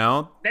 you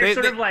know. They're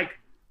sort of like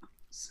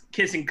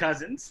kissing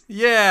cousins.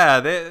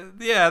 Yeah,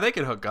 they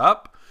could hook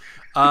up.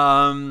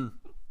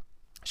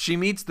 She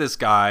meets this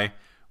guy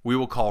we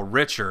will call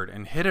Richard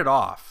and hit it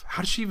off.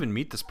 How did she even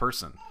meet this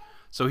person?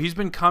 So he's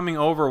been coming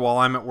over while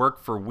I'm at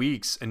work for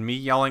weeks, and me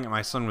yelling at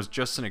my son was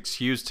just an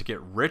excuse to get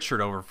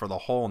Richard over for the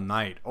whole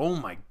night. Oh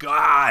my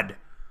God.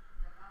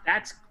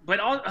 I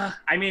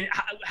mean,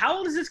 how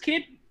old is this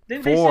kid?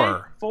 Didn't 4. They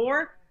say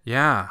 4?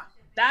 Yeah.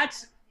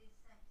 That's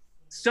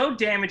so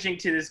damaging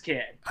to this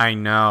kid. I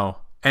know.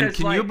 And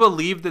can you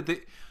believe that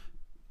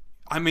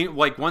I mean,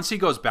 like, once he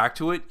goes back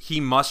to it, he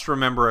must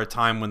remember a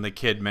time when the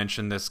kid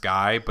mentioned this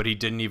guy, but he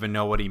didn't even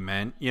know what he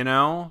meant, you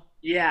know?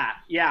 Yeah,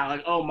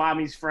 like, oh,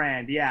 mommy's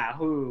friend. Yeah,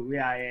 who?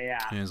 Yeah.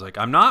 And he's like,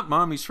 I'm not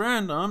mommy's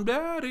friend, I'm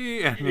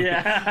daddy. And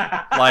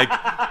yeah. Like,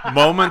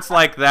 moments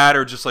like that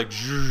are just like,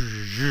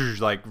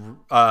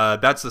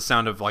 that's the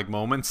sound of, like,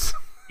 moments.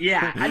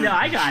 Yeah, I know,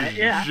 I got it,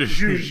 yeah.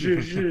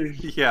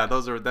 Yeah,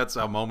 that's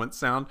how moments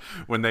sound,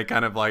 when they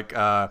kind of, like,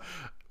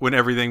 when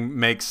everything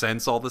makes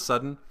sense all of a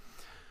sudden.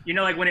 You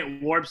know, like, when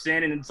it warps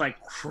in and it's like,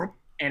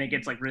 and it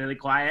gets, like, really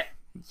quiet?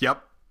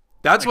 Yep.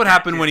 That's like what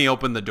happened when he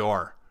opened the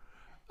door.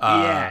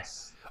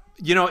 Yes.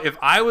 You know, if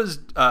I was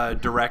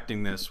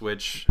directing this,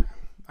 which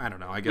I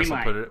don't know, I guess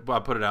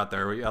I'll put it out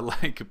there.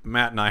 Like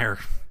Matt and I are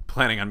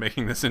planning on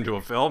making this into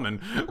a film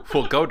and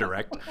we'll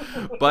co-direct.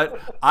 But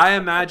I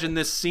imagine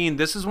this scene,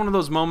 this is one of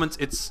those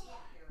moments,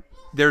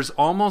 there's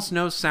almost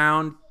no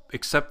sound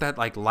except that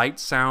like light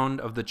sound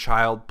of the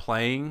child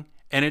playing,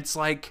 and it's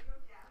like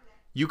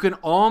you can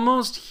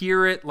almost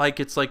hear it like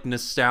it's like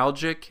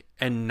nostalgic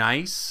and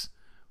nice,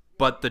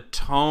 but the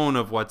tone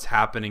of what's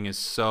happening is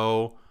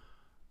so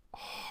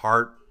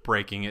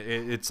heartbreaking.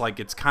 It's like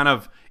it's kind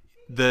of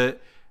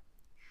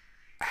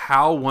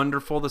how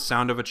wonderful the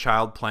sound of a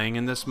child playing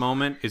in this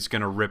moment is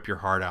going to rip your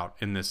heart out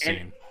in this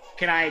scene.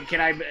 Can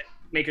I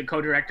make a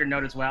co-director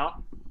note as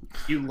well?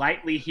 You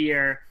lightly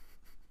hear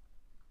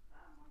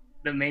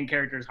the main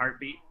character's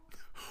heartbeat.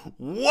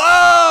 Whoa!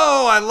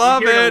 I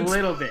love it. A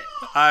little bit.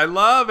 I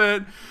love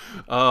it.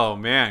 Oh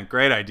man,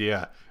 great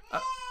idea. Do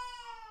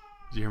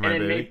you hear my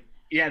baby?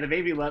 The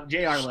baby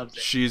JR loves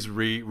it. She's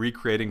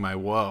recreating my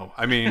whoa.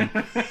 I mean,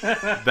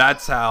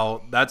 that's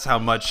how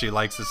much she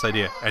likes this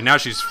idea. And now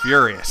she's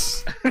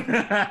furious.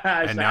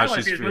 And now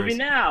she's furious. Movie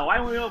now. Why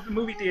won't we open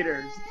movie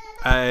theaters?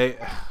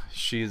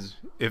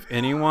 If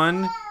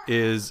anyone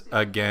is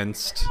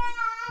against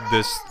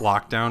this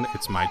lockdown,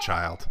 it's my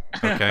child.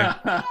 Okay?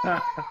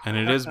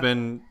 And it's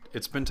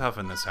been tough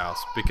in this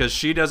house because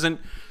she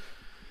doesn't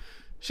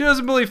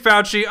believe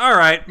Fauci. All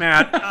right,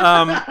 Matt.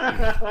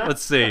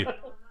 Let's see.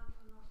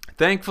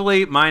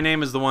 Thankfully, my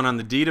name is the one on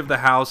the deed of the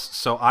house,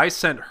 so I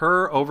sent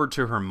her over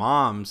to her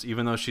mom's,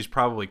 even though she's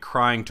probably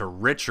crying to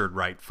Richard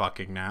right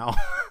fucking now.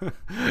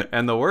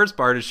 And the worst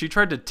part is she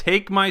tried to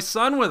take my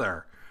son with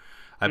her.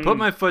 I put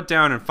my foot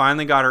down and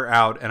finally got her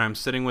out, and I'm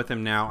sitting with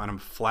him now, and I'm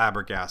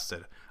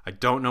flabbergasted. I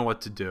don't know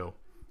what to do.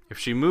 If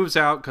she moves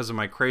out because of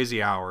my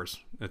crazy hours,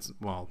 it's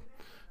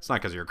not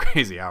because of your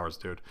crazy hours,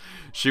 dude.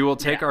 She will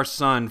take our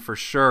son for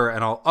sure,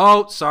 and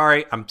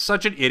I'm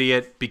such an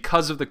idiot.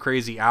 Because of the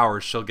crazy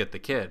hours, she'll get the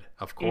kid,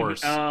 of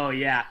course. Oh,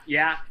 yeah.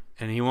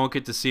 And he won't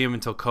get to see him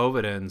until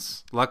COVID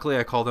ends. Luckily,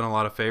 I called in a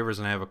lot of favors,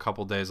 and I have a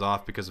couple days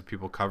off because of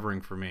people covering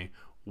for me.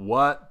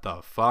 What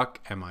the fuck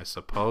am I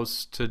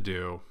supposed to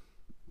do?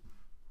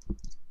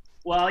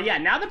 Well, yeah,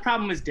 now the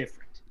problem is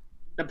different.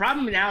 The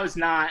problem now is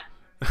not...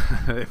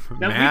 Matt,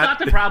 we thought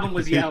the problem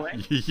was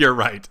yelling. You're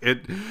right.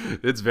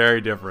 It's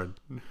very different.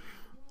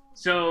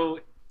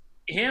 So,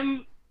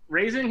 him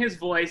raising his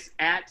voice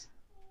at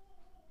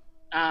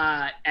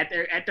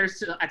their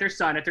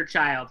son, at their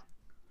child,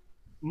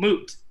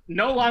 moot,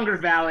 no longer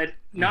valid,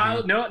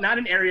 no, not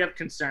an area of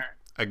concern.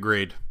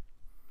 Agreed.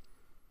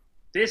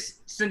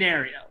 This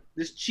scenario,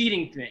 this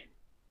cheating thing,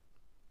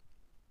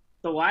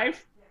 the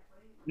wife,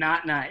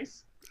 not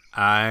nice.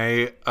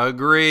 I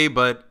agree,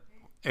 but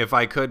if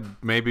I could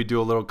maybe do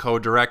a little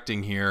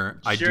co-directing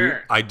here,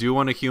 sure. I do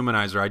want to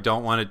humanize her. I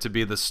don't want it to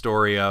be the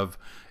story of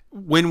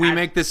when we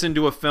make this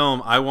into a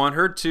film. I want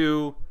her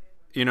to,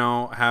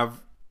 have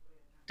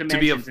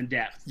dimensions and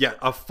depth. Yeah,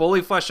 a fully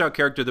fleshed out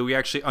character that we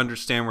actually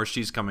understand where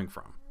she's coming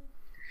from.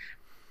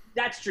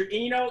 That's true,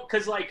 and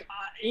because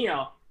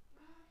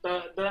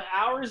the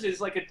hours is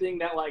like a thing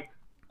that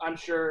I'm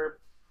sure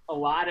a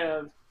lot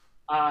of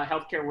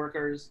healthcare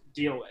workers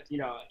deal with.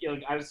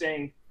 I was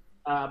saying,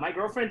 my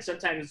girlfriend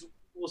sometimes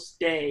will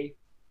stay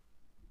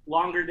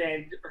longer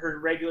than her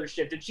regular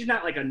shift, and she's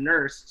not like a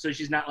nurse, so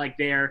she's not like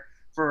there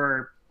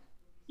for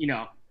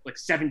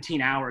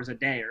 17 hours a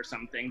day or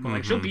something,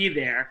 but she'll be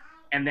there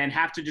and then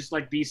have to just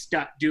be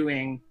stuck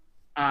doing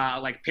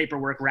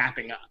paperwork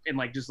wrapping up, and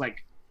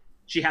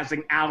she has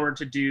an hour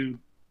to do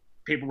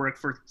paperwork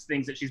for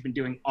things that she's been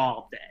doing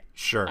all day.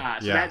 Sure.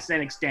 That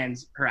then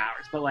extends her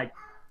hours, but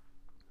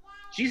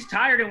she's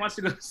tired and wants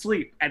to go to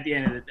sleep at the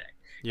end of the day.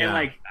 Yeah.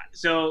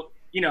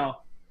 And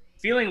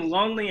feeling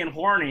lonely and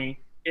horny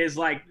is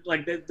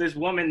this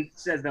woman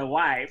says, the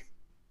wife.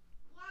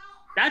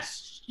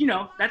 That's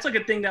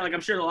a thing that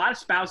I'm sure a lot of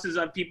spouses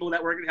of people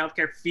that work in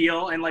healthcare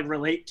feel and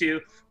relate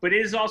to, but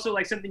it is also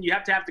something you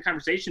have to have the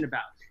conversation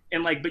about.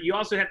 And but you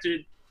also have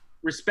to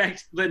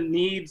respect the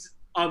needs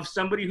of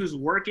somebody who's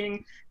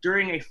working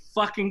during a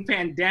fucking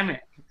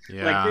pandemic.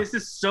 Yeah. This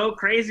is so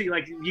crazy.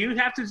 You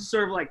have to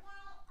sort of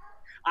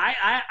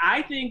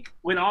I think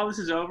when all this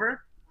is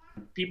over,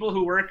 people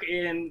who work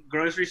in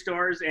grocery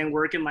stores and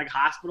work in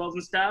hospitals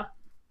and stuff,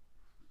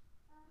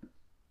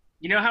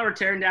 how we're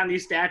tearing down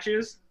these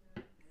statues?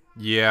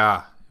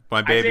 Yeah.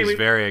 My baby's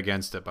very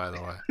against it, by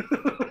the way.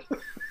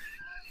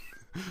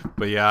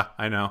 But yeah,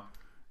 I know.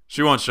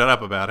 She won't shut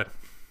up about it.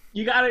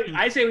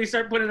 I say we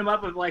start putting them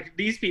up with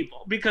these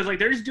people, because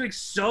they're just doing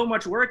so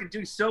much work and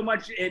doing so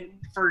much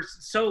for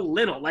so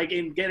little,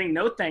 in getting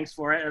no thanks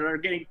for it, or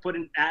getting put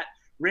at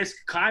risk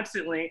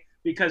constantly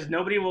because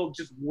nobody will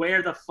just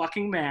wear the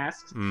fucking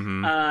masks.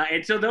 Mm-hmm.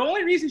 And so the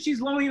only reason she's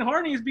lonely and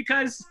horny is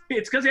because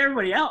of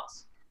everybody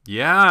else.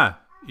 Yeah.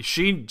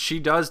 She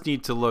does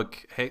need to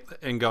look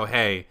and go,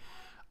 hey,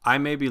 I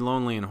may be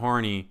lonely and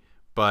horny,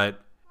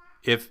 but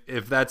if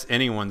that's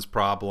anyone's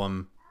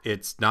problem,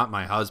 it's not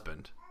my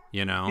husband,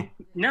 No.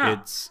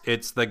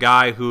 It's the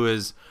guy who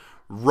is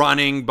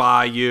running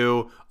by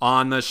you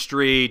on the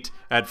street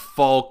at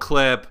full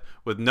clip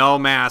with no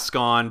mask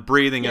on,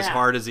 breathing as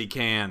hard as he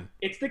can.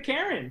 It's the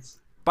Karens.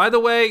 By the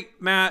way,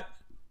 Matt,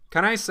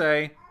 Can I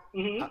say,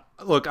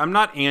 Mm-hmm. look, I'm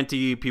not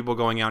anti people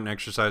going out and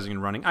exercising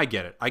and running. I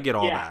get it. I get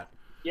all that.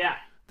 Yeah.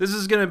 This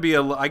is going to be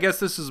I guess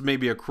this is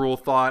maybe a cruel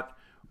thought.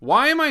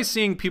 Why am I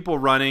seeing people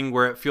running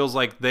where it feels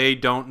like they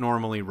don't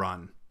normally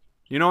run?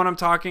 You know what I'm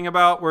talking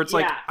about? Where it's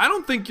like, I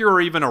don't think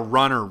you're even a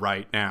runner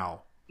right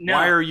now. No.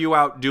 Why are you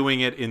out doing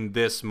it in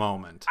this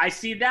moment? I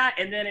see that,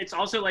 and then it's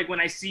also like when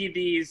I see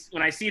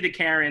the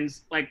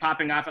Karens like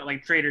popping off at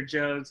like Trader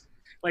Joe's,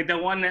 like the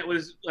one that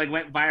was like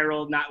went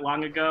viral not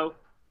long ago.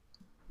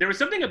 There was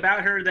something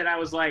about her that I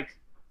was like,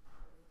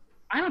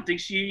 I don't think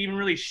she even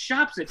really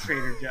shops at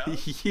Trader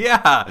Joe's.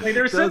 Yeah. Like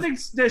there's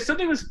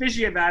something was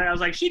fishy about it. I was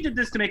like, she did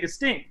this to make a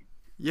stink.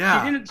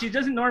 Yeah. She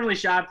doesn't normally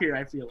shop here,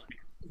 I feel like.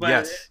 But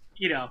yes.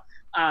 You know,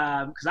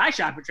 because I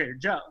shop at Trader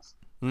Joe's.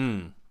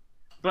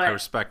 But I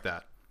respect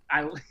that.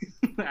 I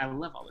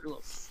love all the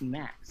little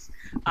snacks.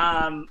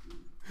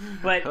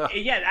 But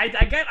yeah, I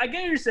get what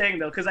you're saying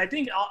though, because I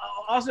think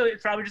also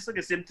it's probably just like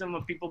a symptom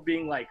of people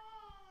being like,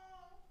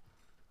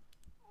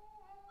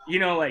 you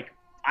know, like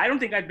I don't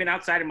think I've been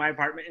outside of my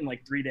apartment in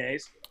like 3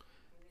 days.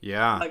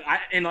 Yeah.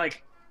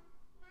 Like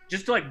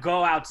just to like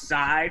go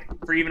outside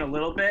for even a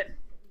little bit.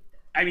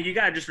 I mean, you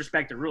gotta just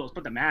respect the rules.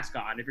 Put the mask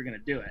on if you're gonna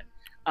do it.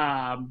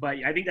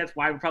 But I think that's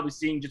why we're probably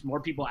seeing just more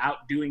people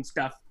out doing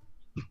stuff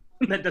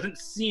that doesn't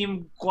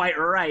seem quite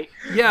right.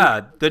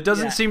 Yeah, that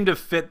doesn't seem to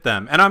fit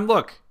them. And I'm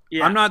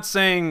not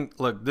saying,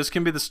 look, this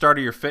can be the start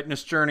of your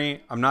fitness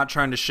journey. I'm not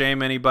trying to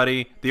shame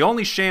anybody. The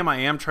only shame I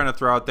am trying to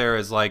throw out there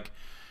is like,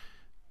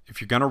 if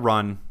you're going to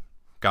run,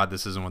 God,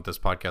 this isn't what this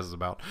podcast is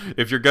about.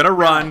 If you're going to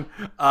run,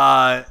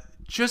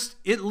 just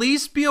at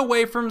least be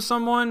away from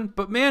someone.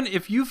 But man,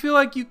 if you feel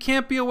like you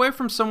can't be away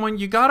from someone,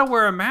 you got to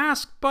wear a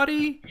mask,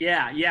 buddy.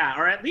 Yeah.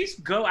 Or at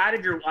least go out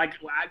of your, like,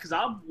 because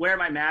I'll wear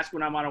my mask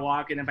when I'm on a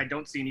walk. And if I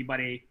don't see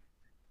anybody,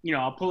 you know,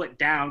 I'll pull it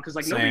down. Because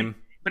like nobody,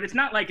 but it's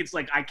not like it's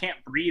like I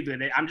can't breathe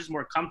with it. I'm just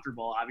more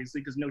comfortable,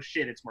 obviously, because no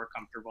shit, it's more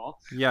comfortable.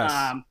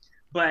 Yes.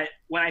 But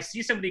when I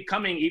see somebody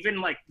coming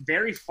even like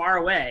very far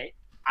away,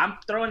 I'm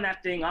throwing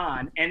that thing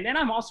on. And then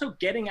I'm also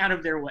getting out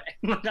of their way.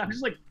 I'm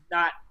just like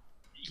not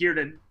here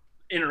to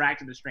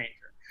interact with a stranger.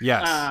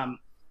 Yes.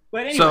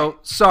 But anyway. So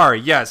sorry.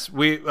 Yes,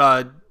 we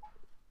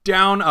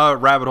down a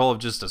rabbit hole of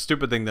just a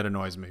stupid thing that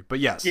annoys me. But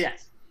yes.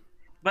 Yes.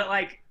 But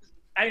like,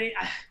 I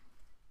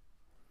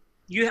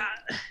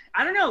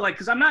don't know, like,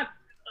 because I'm not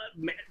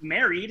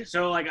married,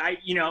 so like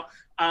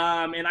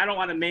and I don't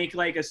want to make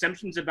like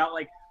assumptions about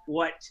like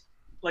what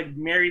like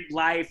married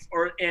life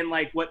and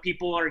like what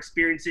people are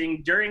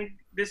experiencing during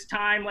this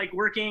time, like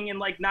working and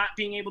like not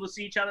being able to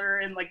see each other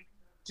and like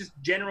just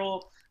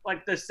general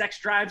like the sex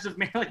drives of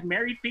like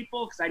married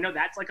people, because I know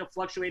that's like a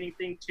fluctuating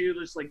thing too,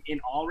 just like in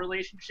all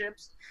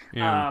relationships.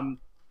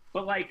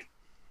 But like,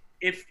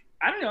 if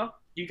I don't know,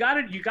 you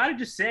gotta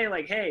just say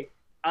like, hey,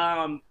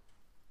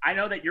 I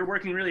know that you're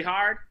working really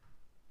hard,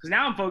 because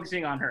now I'm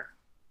focusing on her.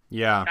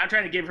 Yeah, I'm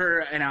trying to give her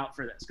an out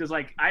for this, because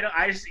like I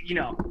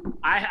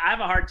have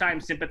a hard time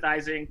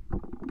sympathizing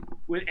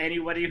with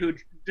anybody who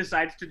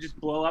decides to just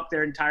blow up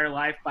their entire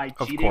life by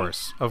cheating.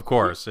 Of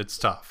course, it's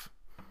tough.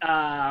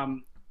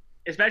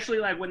 Especially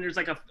like when there's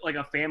like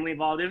a family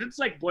involved. If it's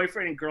like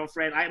boyfriend and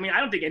girlfriend, I mean, I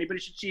don't think anybody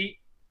should cheat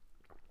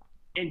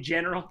in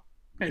general.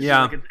 It's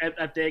just like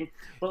a thing.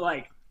 But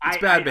like, it's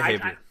bad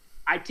behavior.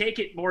 I take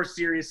it more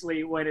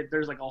seriously when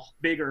there's like a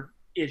bigger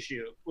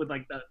issue with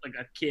like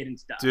a kid and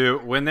stuff.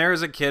 Dude, when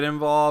there's a kid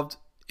involved,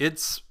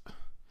 it's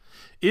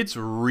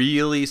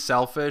really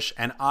selfish,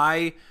 and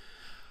I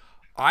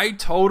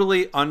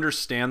totally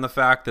understand the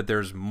fact that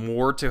there's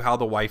more to how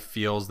the wife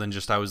feels than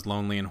just I was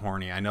lonely and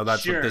horny. I know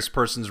that's what this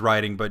person's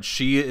writing, but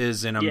she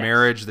is in a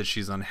marriage that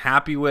she's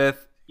unhappy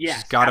with.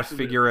 She's got to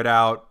figure it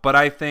out. But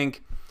I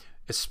think,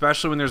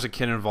 especially when there's a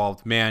kid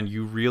involved, man,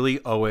 you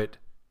really owe it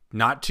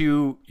not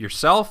to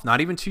yourself,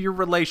 not even to your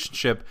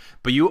relationship,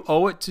 but you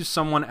owe it to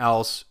someone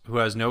else who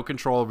has no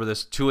control over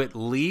this to at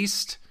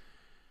least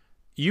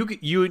you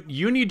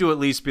need to at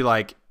least be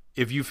like,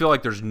 if you feel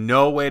like there's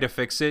no way to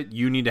fix it,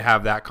 you need to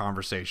have that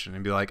conversation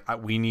and be like,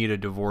 we need a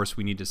divorce.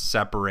 We need to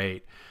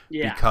separate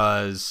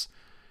because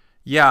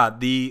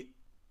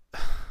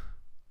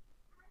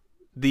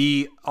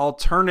the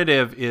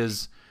alternative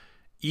is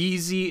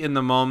easy in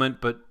the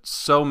moment, but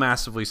so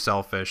massively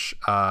selfish,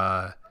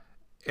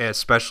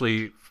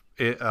 especially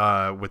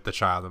with the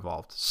child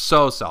involved.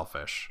 So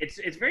selfish.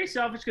 It's very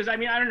selfish, because I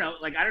mean, I don't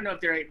know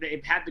if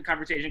they've had the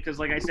conversation, because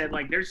like I said,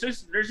 like there's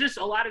just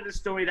a lot of the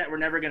story that we're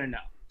never gonna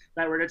know,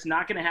 that we're just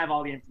not gonna have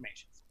all the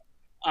information.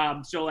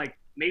 So like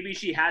maybe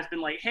she has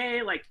been like,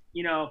 hey, like,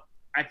 you know,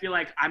 I feel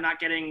like I'm not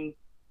getting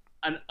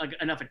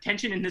enough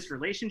attention in this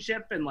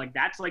relationship, and like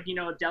that's like, you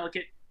know, a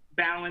delicate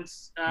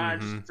balance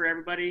just for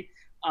everybody.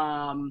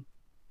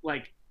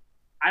 Like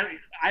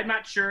I'm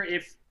not sure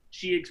if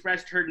she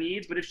expressed her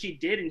needs, but if she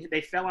did and they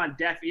fell on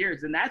deaf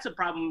ears, then that's a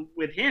problem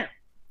with him.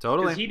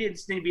 Totally. Because he didn't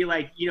seem to be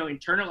like, you know,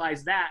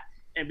 internalize that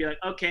and be like,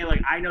 okay,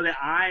 like I know that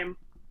I'm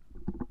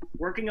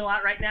working a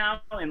lot right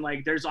now, and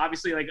like there's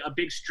obviously like a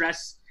big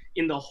stress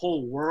in the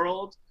whole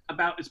world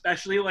about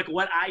especially like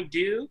what I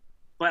do,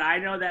 but I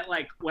know that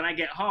like when I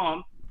get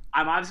home,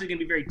 I'm obviously going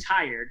to be very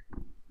tired,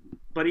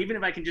 but even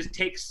if I can just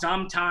take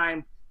some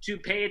time to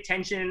pay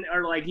attention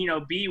or like, you know,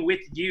 be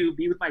with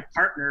my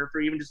partner for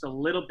even just a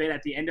little bit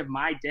at the end of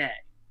my day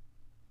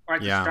or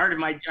at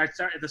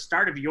the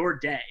start of your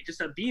day, just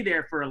to be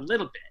there for a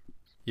little bit.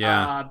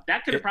 Yeah.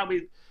 That could have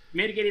probably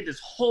mitigated this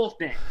whole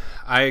thing.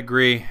 I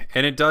agree.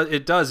 And it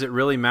does. It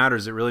really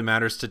matters. It really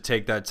matters to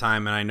take that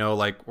time. And I know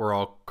like we're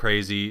all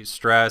crazy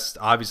stressed.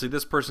 Obviously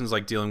this person's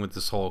like dealing with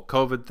this whole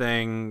COVID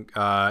thing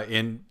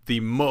in the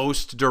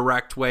most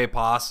direct way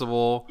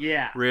possible.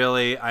 Yeah.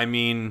 Really. I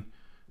mean,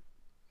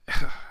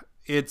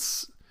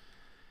 it's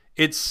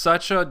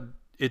such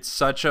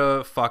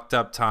a fucked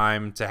up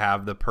time to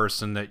have the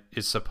person that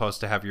is supposed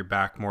to have your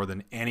back more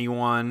than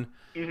anyone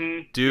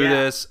do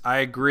this. I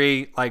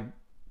agree. Like,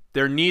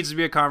 there needs to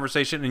be a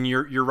conversation, and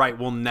you're right.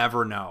 We'll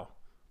never know.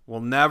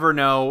 We'll never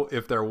know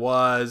if there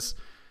was.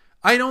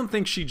 I don't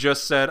think she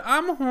just said,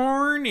 "I'm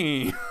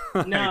horny."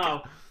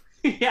 No.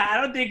 Yeah, I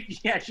don't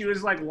think. Yeah, she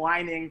was like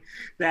whining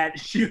that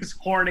she was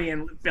horny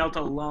and felt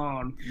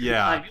alone.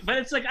 Yeah. Like, but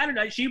it's like, I don't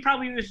know. She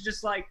probably was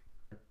just like,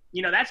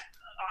 you know, that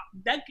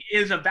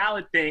is a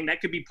valid thing.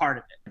 That could be part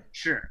of it.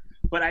 Sure.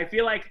 But I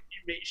feel like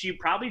she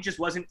probably just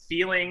wasn't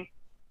feeling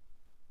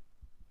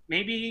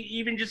maybe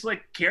even just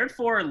like cared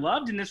for or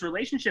loved in this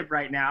relationship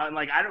right now. And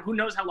like, who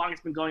knows how long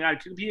it's been going on.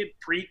 It could be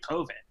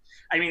pre-COVID.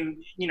 I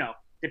mean, you know,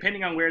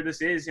 depending on where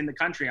this is in the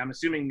country, I'm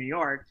assuming New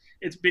York,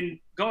 it's been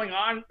going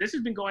on. This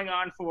has been going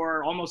on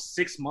for almost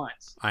 6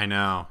 months. I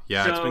know.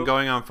 Yeah. It's been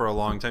going on for a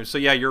long time. So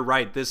yeah, you're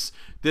right. This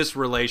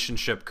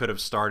relationship could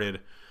have started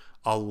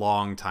a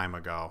long time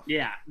ago.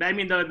 Yeah. I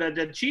mean,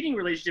 the cheating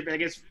relationship, I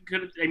guess,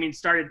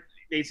 started,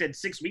 they said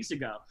 6 weeks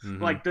ago.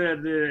 Mm-hmm. Like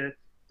the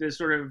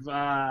sort of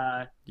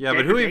but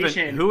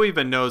who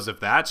even knows if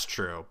that's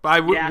true?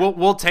 But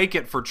we'll take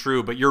it for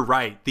true. But you're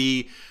right.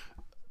 The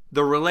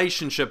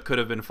relationship could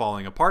have been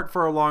falling apart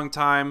for a long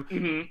time.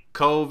 Mm-hmm.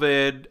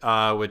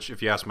 COVID, which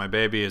if you ask my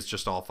baby is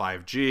just all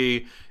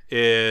 5G,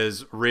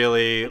 is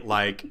really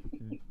like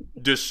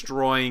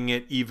destroying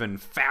it even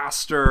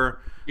faster.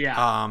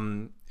 Yeah.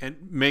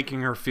 And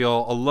making her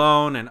feel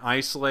alone and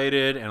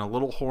isolated and a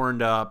little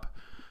horned up.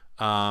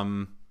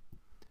 Man,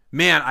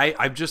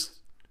 I've just.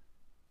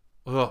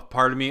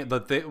 Part of me,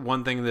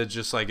 one thing that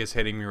just like is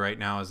hitting me right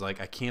now is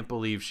like, I can't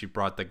believe she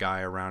brought the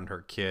guy around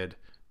her kid.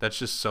 That's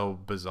just so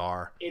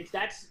bizarre.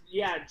 That's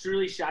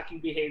truly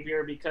shocking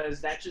behavior, because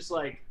that's just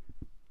like,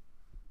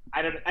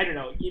 I don't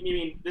know. I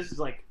mean, this is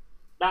like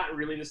not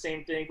really the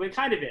same thing, but it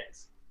kind of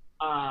is.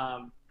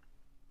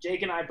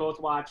 Jake and I both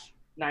watch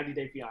 90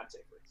 Day Fiancé.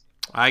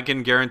 I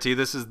can guarantee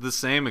this is the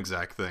same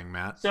exact thing,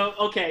 Matt. So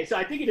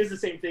I think it is the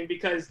same thing,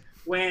 because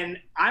when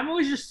I'm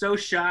always just so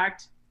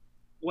shocked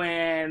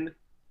when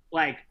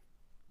like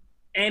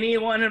any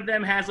one of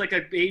them has like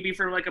a baby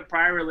from like a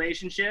prior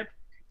relationship,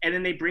 and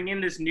then they bring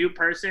in this new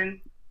person,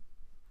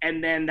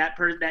 and then that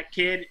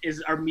kid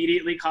is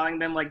immediately calling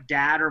them like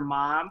dad or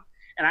mom.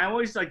 And I'm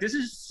always like, this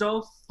is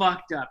so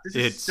fucked up. This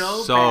is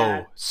so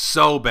bad.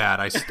 So bad.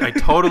 I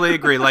totally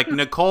agree. Like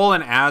Nicole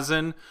and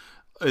Asin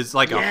is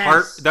like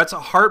that's a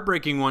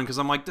heartbreaking one, because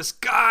I'm like, this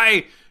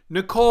guy,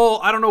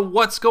 Nicole, I don't know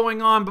what's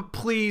going on, but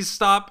please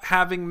stop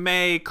having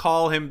May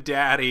call him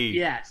daddy.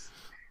 Yes.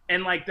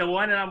 And like the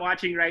one that I'm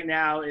watching right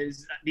now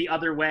is The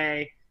Other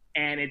Way,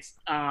 and it's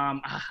I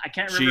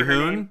can't remember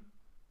her name.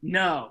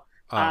 No.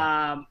 Oh.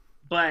 I'm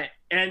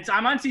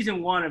on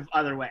season 1 of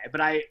Other Way, but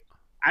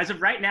as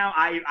of right now,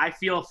 I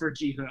feel for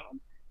Ji-hoon.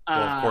 Well,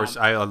 of course,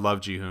 I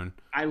love Ji-hoon.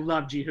 I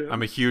love Ji-hoon.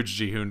 I'm a huge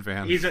Ji-hoon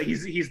fan. He's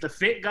the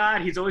fit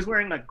god. He's always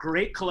wearing like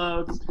great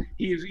clothes.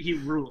 He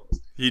rules.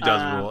 He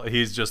does rule.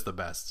 He's just the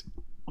best.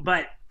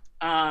 But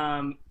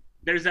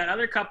there's that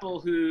other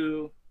couple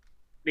who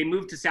they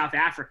moved to South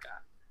Africa.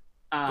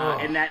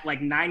 And that like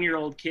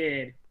 9-year-old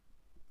kid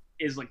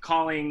is like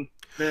calling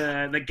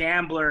the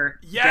gambler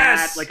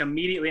dad like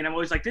immediately, and I'm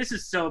always like, this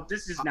is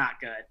not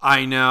good.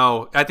 I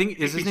know. I think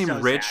his name so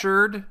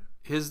Richard.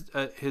 His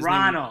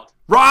Ronald. Name...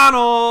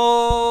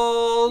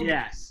 Ronald.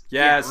 Yes.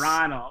 Yeah,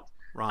 Ronald.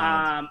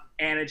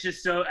 And it's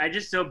just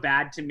so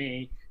bad to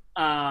me.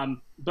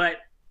 But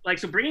like,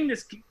 so bringing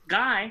this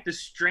guy, this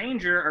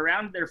stranger,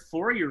 around their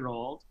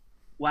 4-year-old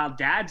while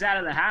dad's out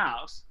of the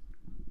house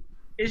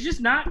is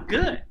just not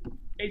good.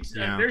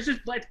 There's just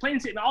like plain,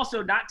 and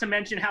also not to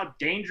mention how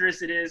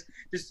dangerous it is,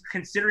 just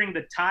considering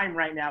the time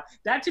right now.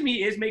 That to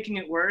me is making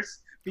it worse.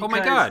 Oh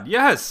my God,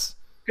 yes.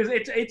 Because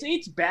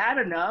it's bad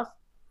enough,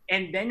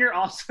 and then you're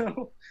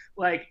also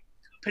like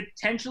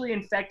potentially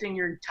infecting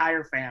your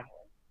entire family.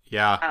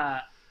 Yeah.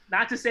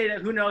 Not to say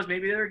that, who knows,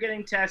 maybe they were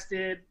getting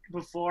tested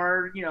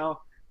before,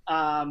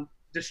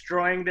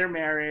 destroying their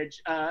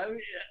marriage. But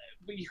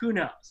who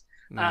knows?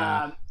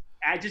 Nah.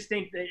 I just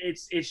think that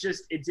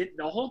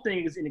the whole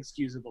thing is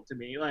inexcusable to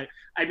me. Like,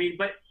 I mean,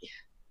 but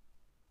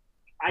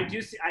I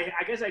guess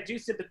I do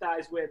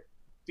sympathize with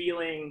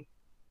feeling,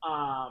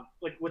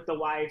 like with the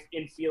wife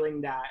in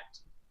feeling that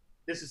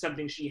this is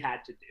something she had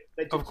to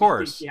do. Of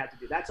course. She had to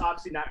do. That's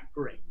obviously not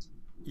great.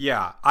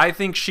 Yeah. I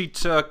think she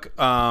took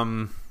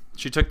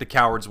the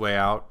coward's way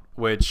out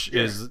which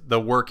is the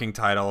working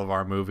title of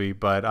our movie,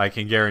 but I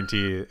can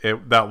guarantee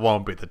that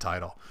won't be the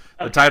title.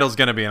 Okay. The title's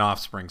going to be an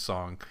Offspring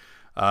song.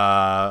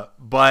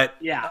 But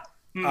yeah,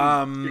 you're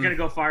going to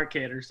go Far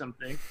Kid or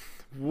something.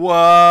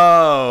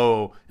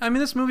 Whoa. I mean,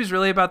 this movie's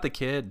really about the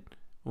kid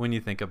when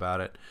you think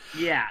about it.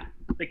 Yeah.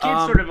 The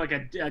kid's sort of like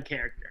a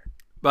character.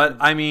 But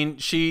I mean,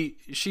 she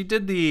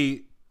did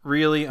the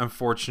really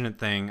unfortunate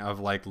thing of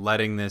like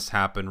letting this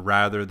happen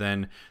rather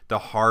than the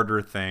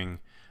harder thing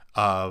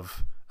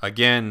of,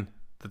 again,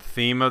 the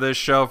theme of this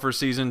show for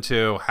season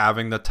 2,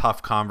 having the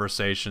tough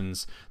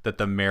conversations that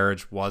the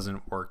marriage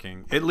wasn't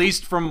working. At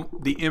least from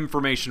the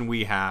information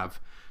we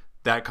have,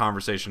 that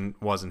conversation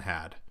wasn't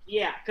had.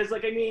 Yeah, because,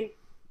 like, I mean,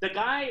 the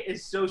guy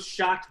is so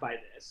shocked by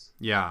this.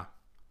 Yeah.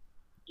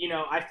 You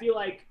know, I feel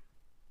like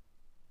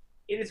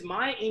it is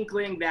my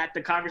inkling that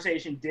the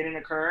conversation didn't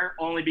occur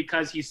only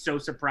because he's so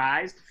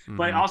surprised. Mm-hmm.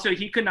 But also,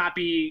 he could not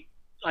be,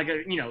 like,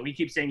 he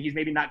keeps saying he's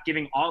maybe not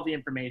giving all the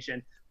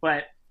information,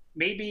 but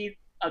maybe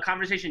a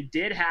conversation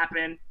did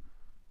happen,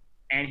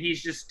 and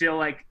he's just still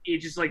like,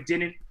 it just like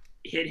didn't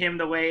hit him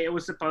the way it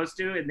was supposed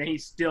to, and then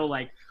he's still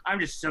like, I'm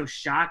just so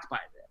shocked by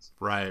this.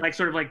 Right. Like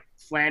sort of like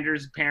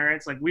Flanders'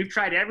 parents, like, we've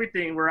tried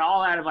everything, we're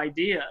all out of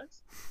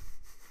ideas.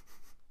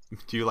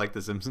 Do you like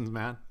The Simpsons,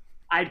 Matt?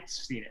 I've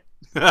seen it.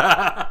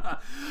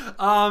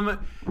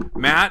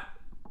 Matt,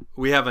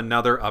 we have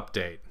another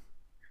update.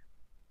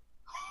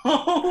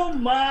 Oh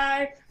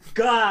my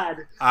God.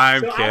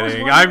 I'm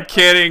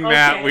kidding,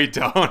 Matt. Okay. We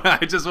don't. I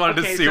just wanted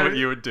to see what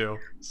you would do.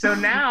 So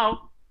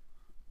now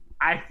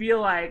I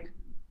feel like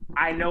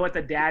I know what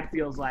the dad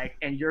feels like,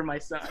 and you're my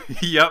son.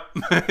 Yep.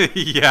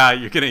 Yeah,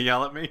 you're going to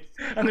yell at me?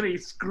 I'm going to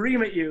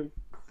scream at you.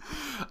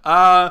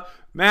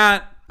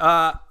 Matt,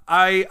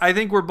 I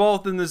think we're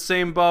both in the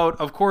same boat.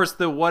 Of course,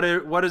 what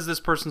is this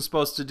person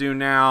supposed to do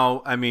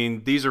now? I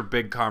mean, these are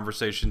big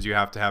conversations you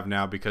have to have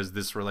now because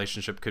this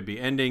relationship could be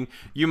ending.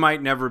 You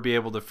might never be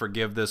able to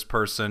forgive this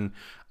person.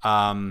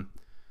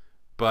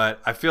 But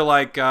I feel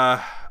like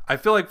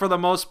for the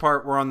most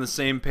part, we're on the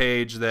same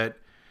page that,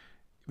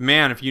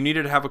 man, if you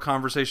needed to have a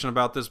conversation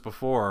about this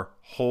before,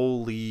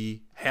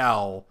 holy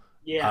hell,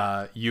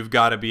 yeah, you've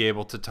got to be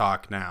able to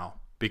talk now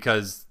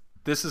because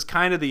this is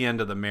kind of the end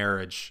of the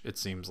marriage, it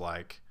seems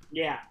like.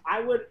 Yeah,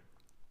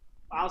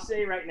 I'll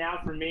say right now,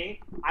 for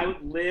me, I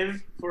would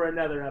live for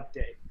another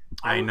update.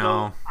 I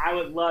know. I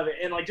would love it.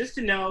 And, like, just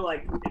to know,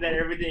 like, that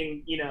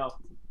everything, you know,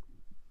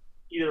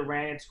 either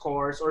ran its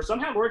course or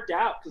somehow worked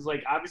out. Because,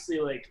 like, obviously,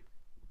 like,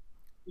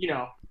 you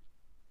know,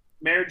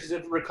 marriages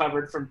have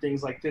recovered from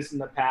things like this in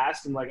the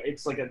past. And, like,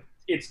 it's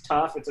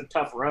tough. It's a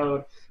tough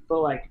road. But,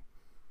 like,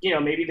 you know,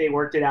 maybe they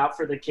worked it out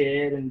for the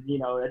kid and, you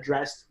know,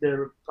 addressed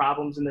their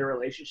problems in their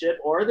relationship,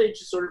 or they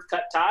just sort of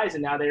cut ties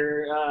and now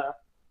they're,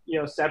 you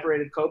know,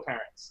 separated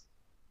co-parents.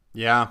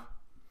 Yeah.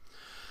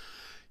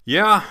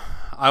 Yeah,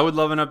 I would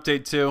love an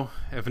update too.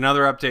 If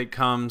another update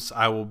comes,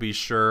 I will be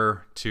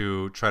sure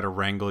to try to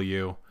wrangle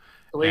you.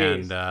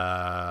 Please.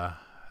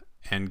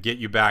 And get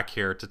you back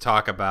here to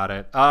talk about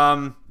it.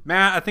 Matt,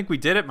 I think we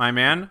did it, my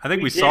man. I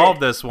think we solved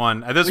this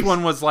one. This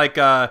one was like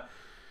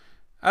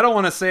I don't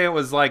want to say it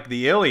was like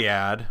the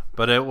Iliad,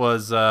 but it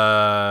was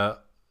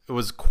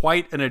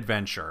quite an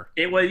adventure.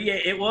 It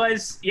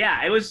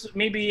was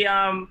maybe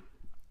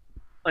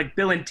like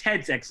Bill and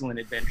Ted's Excellent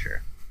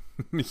Adventure.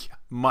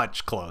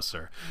 Much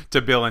closer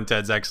to Bill and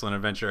Ted's Excellent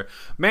Adventure.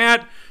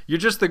 Matt, you're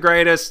just the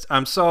greatest.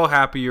 I'm so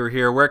happy you're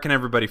here. Where can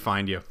everybody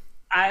find you?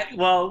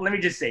 Well, let me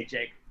just say,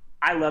 Jake,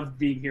 I love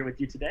being here with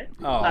you today.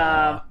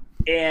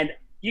 And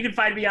you can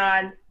find me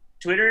on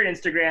Twitter and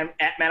Instagram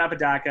at Matt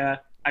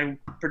Apodaca. I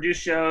produce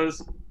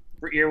shows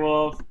for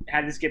Earwolf,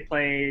 How This Get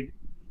Played,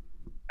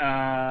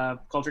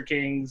 Culture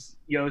Kings,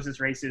 Yo's is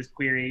Racist,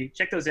 Query.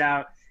 Check those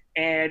out.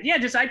 And yeah,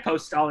 I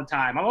post all the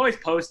time. I'm always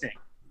posting.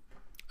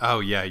 Oh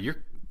yeah, you're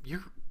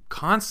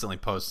constantly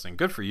posting.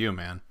 Good for you,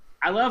 man.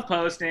 I love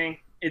posting.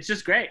 It's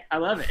just great. I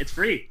love it. It's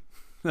free.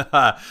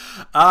 That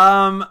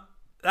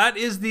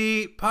is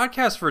the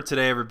podcast for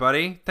today,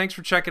 everybody. Thanks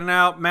for checking it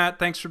out. Matt,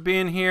 thanks for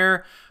being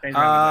here. Thanks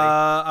for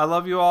everybody. I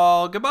love you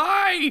all.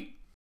 Goodbye.